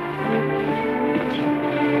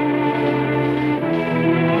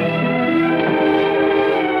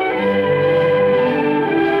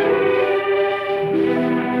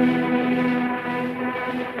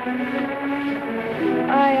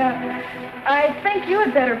 You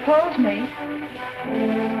had better pose me.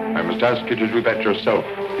 I must ask you to do that yourself.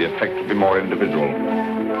 The effect will be more individual.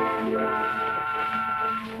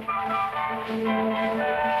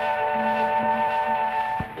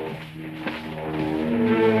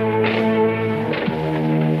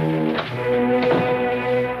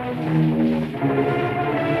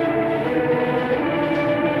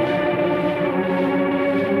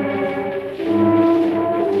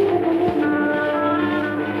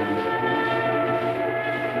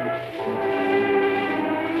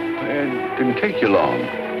 Take you long.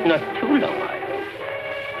 Not too long, I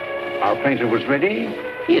hope. Our painter was ready?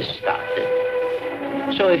 He started.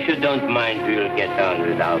 So if you don't mind, we'll get on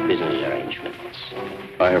with our business arrangements.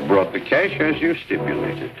 I have brought the cash as you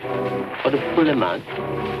stipulated. For the full amount?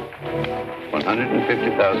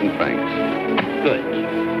 150,000 francs. Good.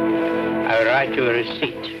 I'll write you a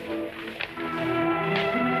receipt.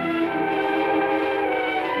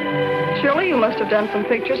 Surely you must have done some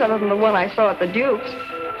pictures other than the one I saw at the Duke's.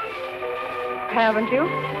 Haven't you?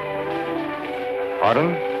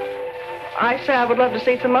 Pardon? I say I would love to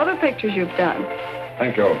see some other pictures you've done.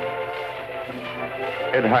 Thank you.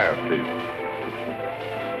 Head higher, please.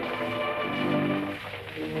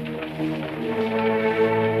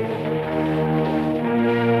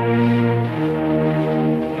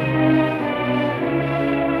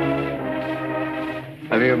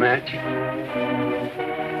 Have you a match?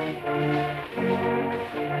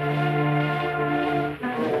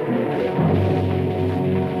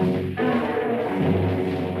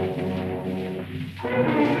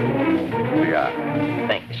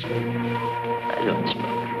 Thanks. I don't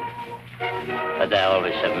smoke. But I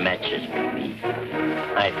always have matches with me.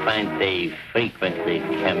 I find they frequently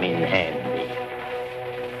come in handy.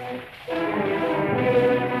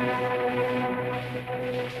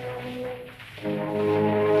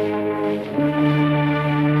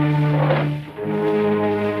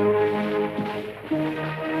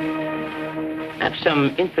 I have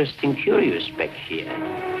some interesting curios back here,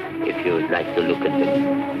 if you would like to look at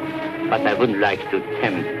them. But I wouldn't like to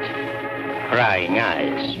tempt prying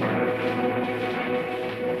eyes.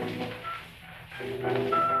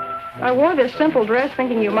 I wore this simple dress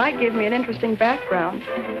thinking you might give me an interesting background.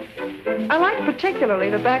 I liked particularly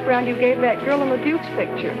the background you gave that girl in the Duke's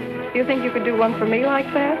picture. Do you think you could do one for me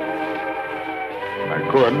like that? I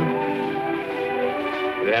could.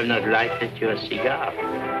 You have not lighted your cigar.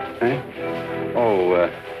 Eh? Oh,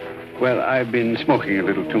 well, I've been smoking a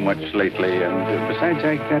little too much lately, and besides,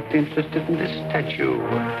 I got interested in this statue.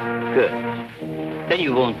 Good. Then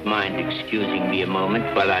you won't mind excusing me a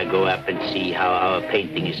moment while I go up and see how our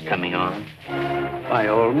painting is coming on? By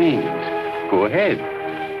all means. Go ahead.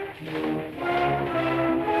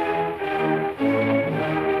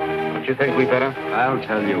 Don't you think we better? I'll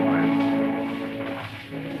tell you when.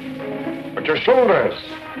 But your shoulders.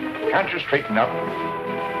 Can't you straighten up?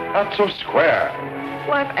 Not so square.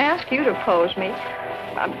 Well, I've asked you to pose me.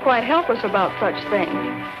 I'm quite helpless about such things.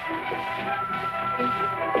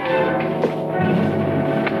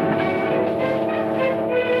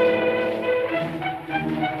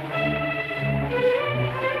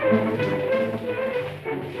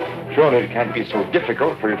 Surely it can't be so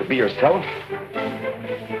difficult for you to be yourself.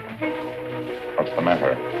 What's the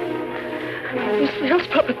matter? Lucille's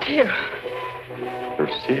puppeteer.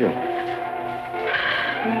 Lucille.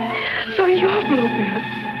 So you're Bluebeard.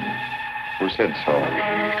 Who said so?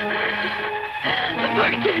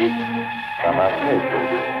 Lamarte. Lamarte.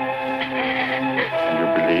 And you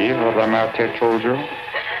believe what Lamarte told you?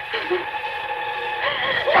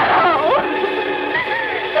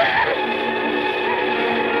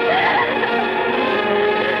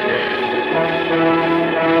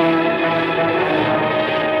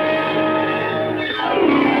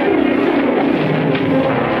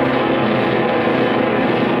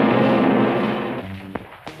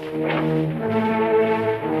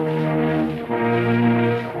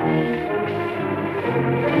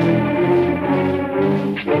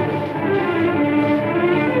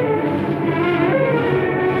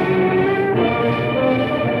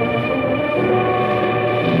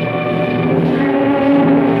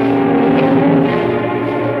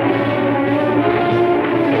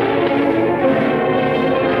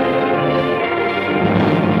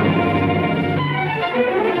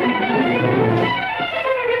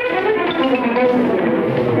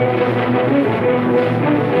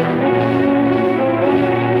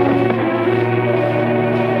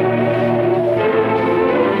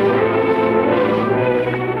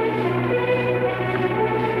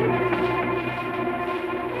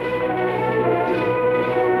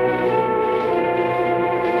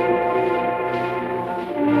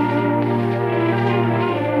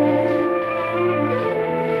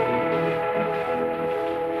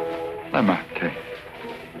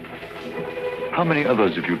 How many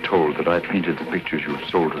others have you told that I painted the pictures you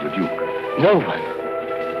sold to the Duke? No one.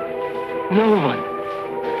 No one.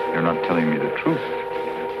 You're not telling me the truth.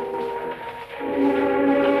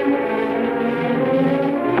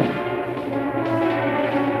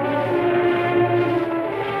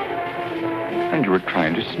 And you were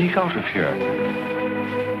trying to sneak out of here,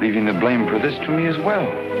 leaving the blame for this to me as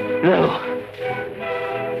well. No.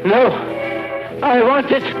 No. I want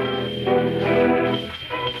it.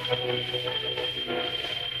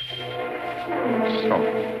 So.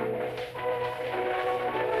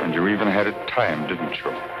 And you even had it timed, didn't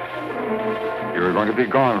you? You were going to be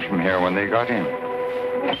gone from here when they got in.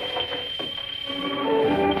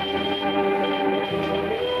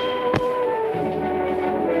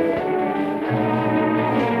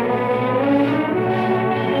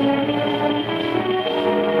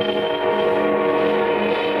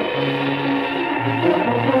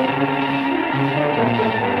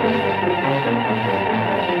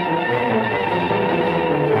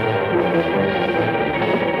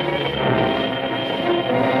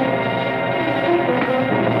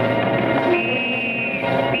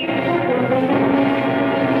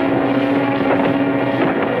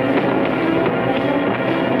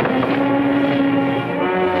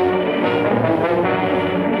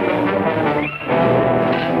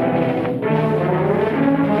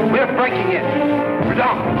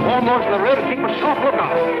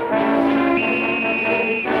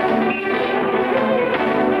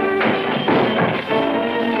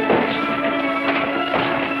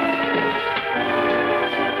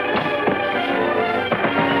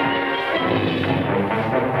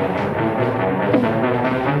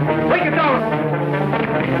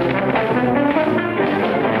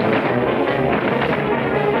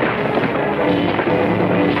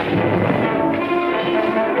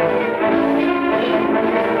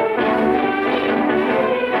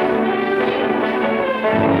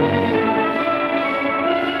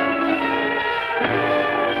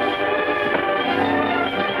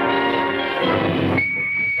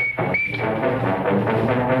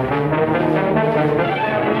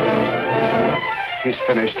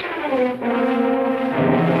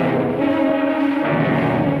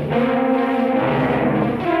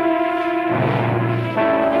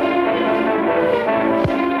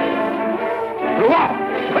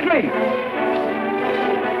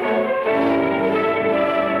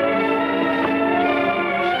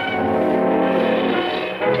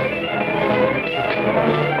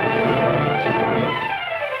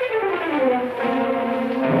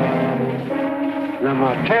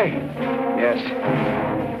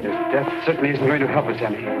 That certainly isn't going to help us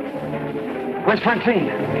any. Where's Francine?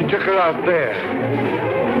 He took her out there.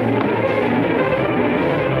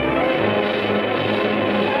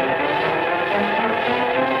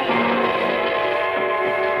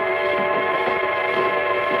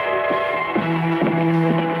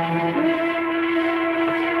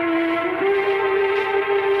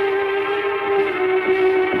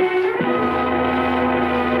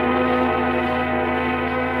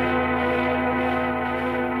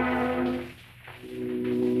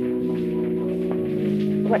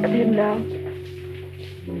 What of him now?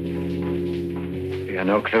 We are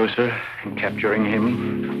no closer in capturing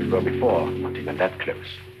him than we were before. Not even that close.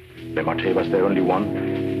 Lamarte was the only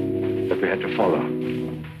one that we had to follow.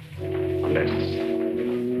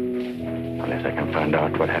 Unless I can find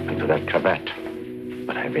out what happened to that cravat.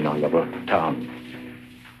 But I've been all over town,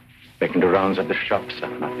 making the rounds at the shops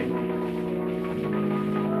and nothing.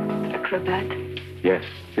 The cravat? Yes,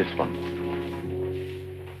 this one.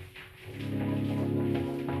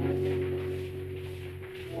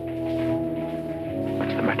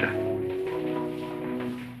 What's the matter?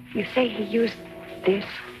 You say he used this?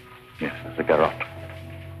 Yes, the garrote.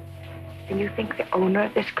 And you think the owner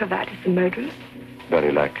of this cravat is the murderer?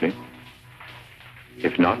 Very likely.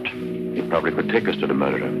 If not, he probably could take us to the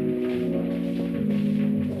murderer.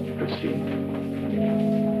 Lucille.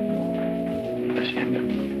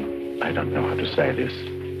 I don't know how to say this.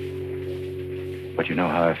 But you know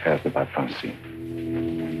how I felt about Francine.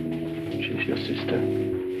 She's your sister.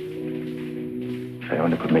 If I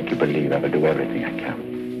only could make you believe, I would do everything I can.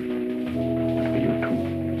 But for you too.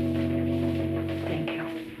 Thank you.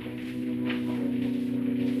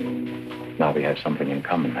 Now we have something in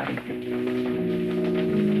common, haven't we?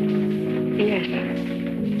 Yes.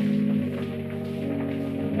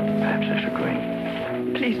 Perhaps I should go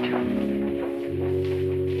in. Please do.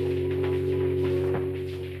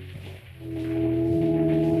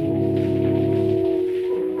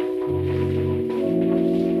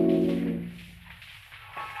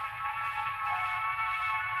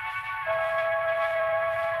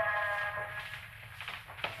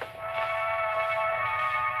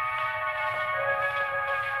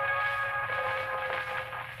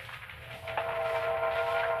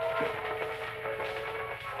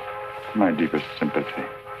 My deepest sympathy.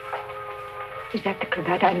 Is that the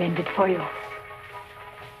cravat I mended for you?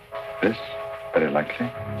 This? Very likely.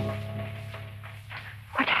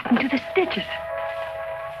 What happened to the stitches?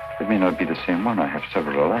 It may not be the same one. I have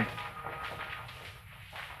several alike.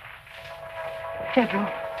 Several.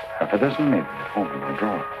 Half a dozen maybe at home in my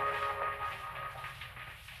drawer.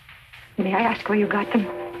 May I ask where you got them?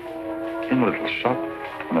 In a little shop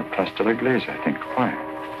on a Place de la Glaise, I think. Why?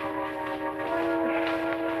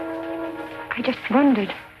 I just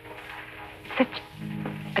wondered. Such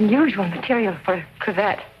unusual material for a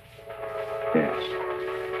cravat. Yes.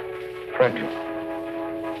 Fragile.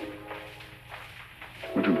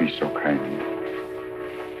 Would you be so kind?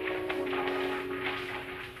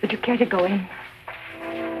 Would you care to go in?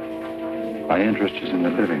 My interest is in the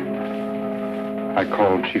living. I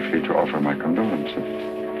called chiefly to offer my condolences.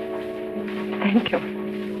 Thank you.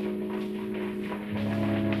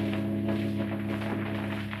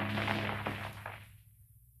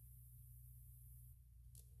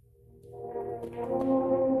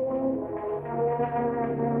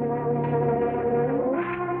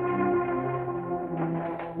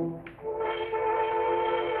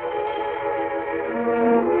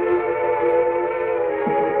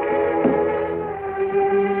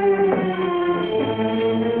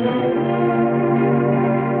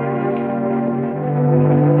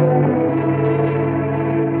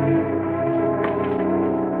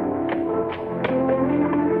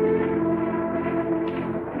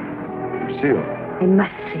 I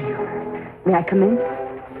must see you. May I come in?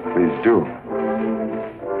 Please do.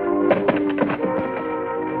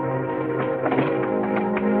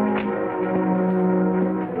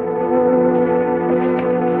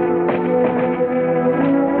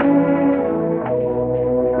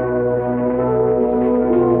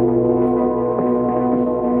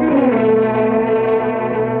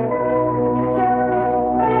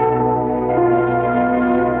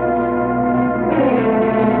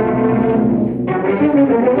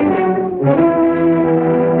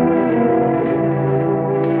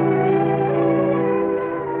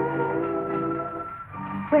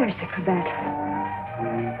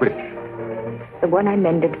 One I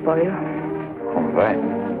mended for you. Oh, that.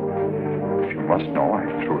 If you must know, I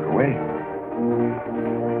threw it away.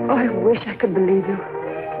 Oh, I wish I could believe you.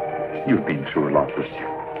 You've been through a lot,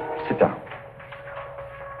 Lucille. Sit down.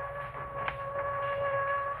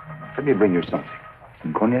 Let me bring you something.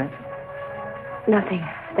 Some cognac? Nothing.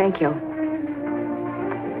 Thank you.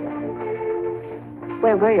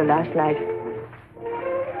 Where were you last night?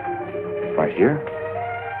 Right here.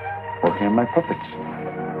 Working on my puppets.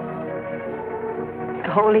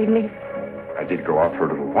 The whole evening? I did go out for a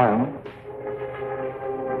little while.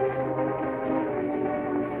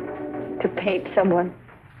 To paint someone.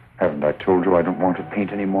 Haven't I told you I don't want to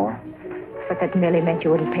paint anymore? But that merely meant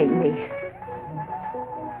you wouldn't paint me.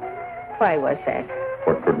 Why was that?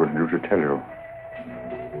 What good would it do to tell you?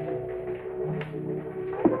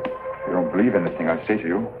 You don't believe anything I say to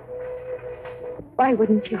you. Why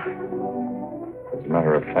wouldn't you? As a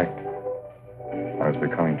matter of fact, I was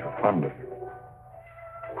becoming too fond of you.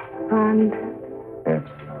 Fond? Yes.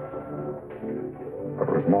 But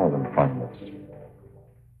it was more than fondness.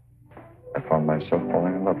 I found myself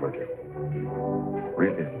falling in love with you.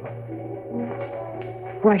 Really in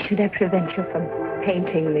love. Why should I prevent you from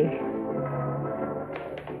painting me?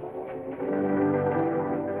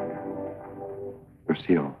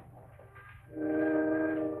 Lucille,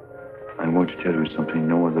 I'm going to tell you something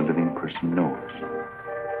no other living person knows.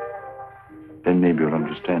 Then maybe you'll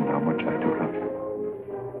understand how much I do love you.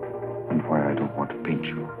 And why I don't want to paint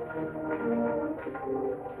you.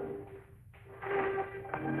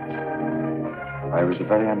 I was a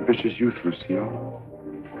very ambitious youth, Lucille.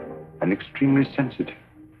 And extremely sensitive.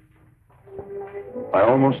 I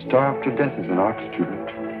almost starved to death as an art student.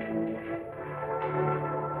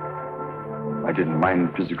 I didn't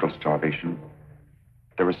mind physical starvation.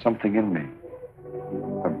 There was something in me.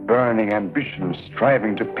 A burning ambition,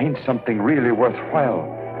 striving to paint something really worthwhile.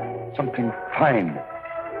 Something fine.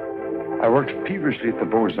 I worked feverishly at the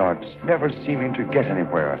Beaux-Arts, never seeming to get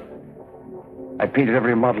anywhere. I painted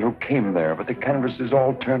every model who came there, but the canvases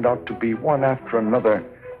all turned out to be one after another,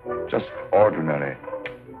 just ordinary.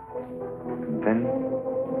 And then,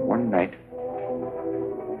 one night,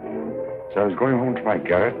 as I was going home to my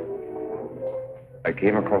garret, I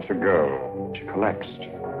came across a girl. She collapsed.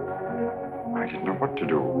 I didn't know what to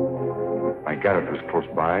do. My garret was close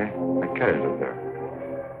by. I carried her there.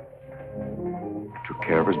 I took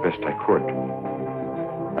care of her as best I could.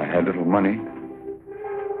 I had little money,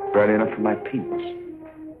 barely enough for my paints.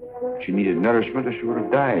 She needed nourishment or she would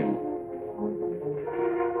have died.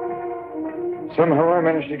 Somehow I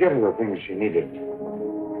managed to get her the things she needed.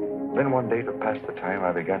 Then one day, to pass the time,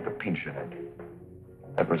 I began to paint Jeanette.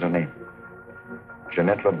 That was her name.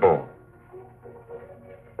 Jeanette LeBeau.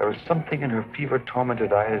 There was something in her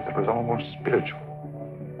fever-tormented eyes that was almost spiritual.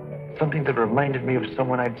 Something that reminded me of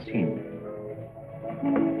someone I'd seen.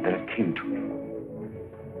 Then it came to me.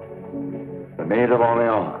 The Maid of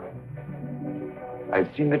Orleans. I'd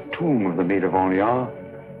seen the tomb of the Maid of Orleans,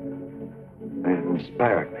 and it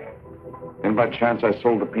inspired me. Then by chance I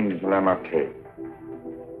sold the painting to Lamarte.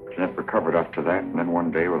 Jeanette recovered after that, and then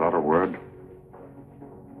one day, without a word,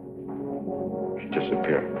 she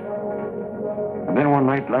disappeared. And then one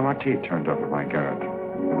night, Lamarte turned up at my garret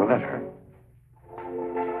with a letter.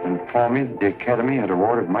 And informed me that the Academy had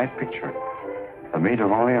awarded my picture, the Maid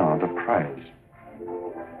of Orleans, a prize.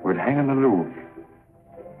 Would hang in the Louvre.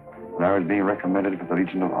 And I was being recommended for the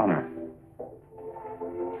Legion of Honor.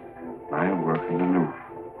 I work in the Louvre.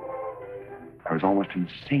 I was almost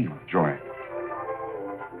insane with joy.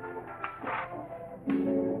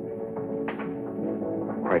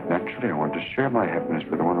 Quite naturally, I wanted to share my happiness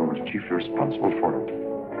with the one who was chiefly responsible for it.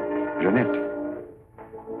 Jeanette.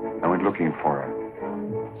 I went looking for her,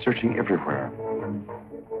 searching everywhere.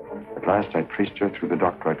 At last, I traced her through the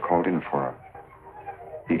doctor I'd called in for her.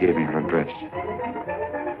 He gave me her address.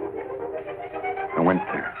 I went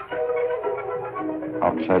there.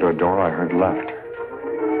 Outside her door, I heard laughter.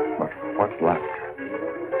 But what laughter?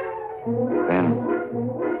 Then,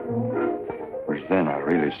 it was then I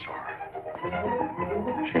really saw her.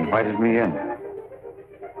 She invited me in.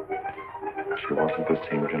 She wasn't the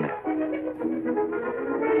same Jeanette.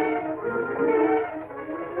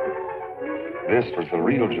 This was the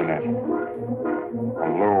real Jeanette. A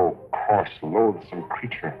low, coarse, loathsome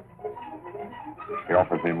creature. She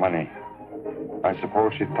offered me money. I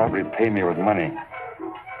suppose she'd probably pay me with money.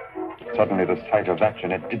 Suddenly, the sight of that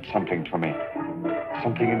Jeanette did something to me.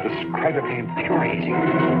 Something indescribably infuriating.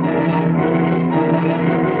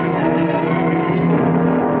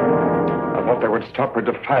 I thought that would stop her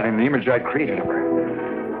defiling the image I'd created of her.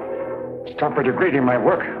 Stop her degrading my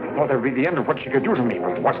work. I thought that would be the end of what she could do to me,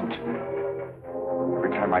 but it wasn't. Every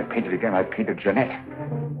time I painted again, I painted Jeanette.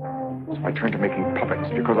 So I turned to making puppets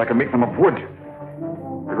because I could make them of wood.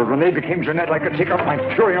 Because when they became Jeanette, I could take out my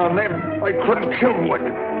fury on them. I couldn't kill wood.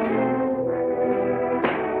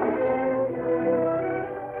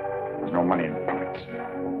 There's no money in puppets.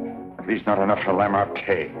 At least not enough for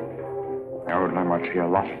Lamarte. I owed Lamarte a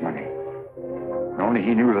lot of money. And only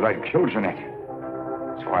he knew that I'd killed Jeanette.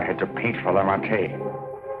 So I had to paint for Lamarte.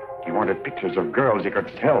 He wanted pictures of girls he could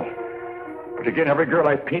sell. But again, every girl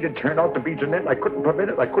I painted turned out to be Jeanette. I couldn't prevent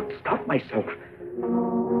it. I couldn't stop myself.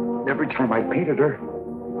 Every time I painted her,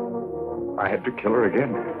 I had to kill her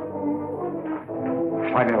again.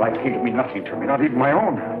 Finally, life seemed to mean nothing to me, not even my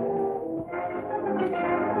own.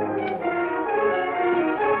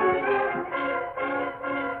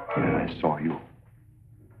 Then I saw you.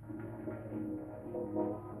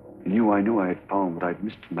 In you, I knew I had found what I'd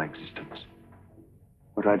missed in my existence.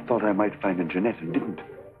 What I'd thought I might find in Jeanette and didn't.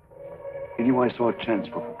 In you, I saw a chance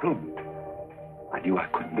for fulfillment. I knew I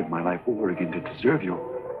couldn't live my life over again to deserve you.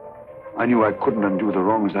 I knew I couldn't undo the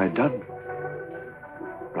wrongs I'd done.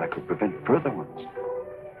 But I could prevent further ones.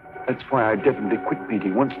 That's why I definitely quit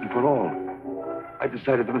painting once and for all. I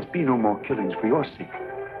decided there must be no more killings for your sake.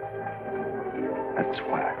 That's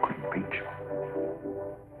why I couldn't paint you.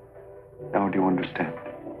 Now do you understand?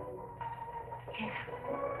 Yes.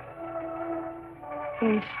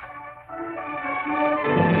 Yes.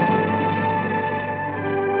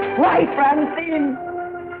 Why, Francine?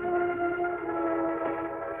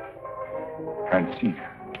 Francine.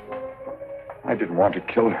 I didn't want to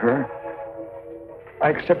kill her. I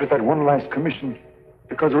accepted that one last commission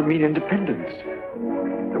because it would mean independence.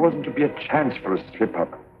 There wasn't to be a chance for a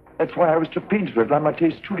slip-up. That's why I was to paint her at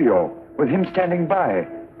Lamarte's studio, with him standing by.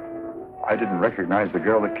 I didn't recognize the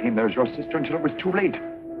girl that came there as your sister until it was too late.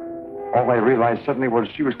 All I realized suddenly was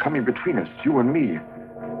she was coming between us, you and me.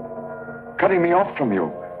 Cutting me off from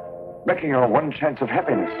you. Wrecking our one chance of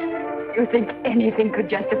happiness. You think anything could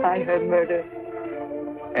justify her murder?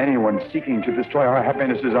 Anyone seeking to destroy our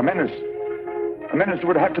happiness is a menace. A menace that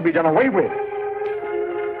would have to be done away with.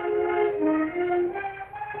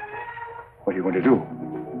 What are you going to do?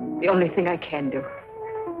 The only thing I can do.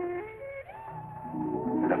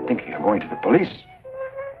 You're not thinking of going to the police?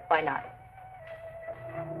 Why not?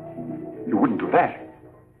 You wouldn't do that.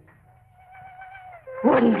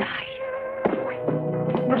 Wouldn't I?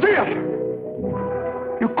 Lucille!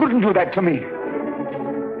 You couldn't do that to me.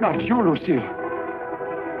 Not you, Lucille.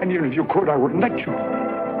 And even if you could, I wouldn't let you.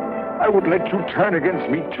 I would let you turn against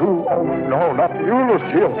me, too. Oh, no, not you,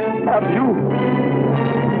 Lucille. Not you.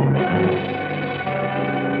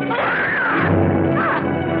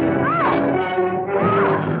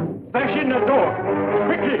 Bash in the door.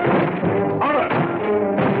 Quickly. Honor.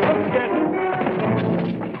 Let's get.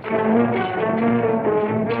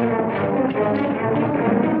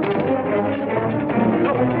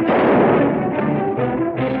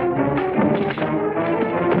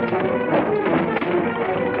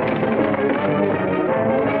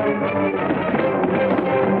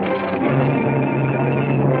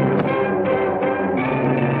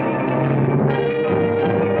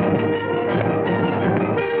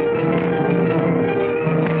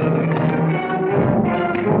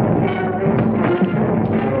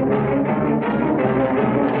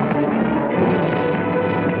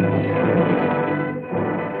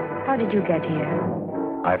 You get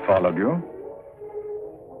here? I followed you.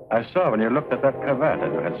 I saw when you looked at that cravat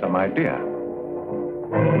that you had some idea.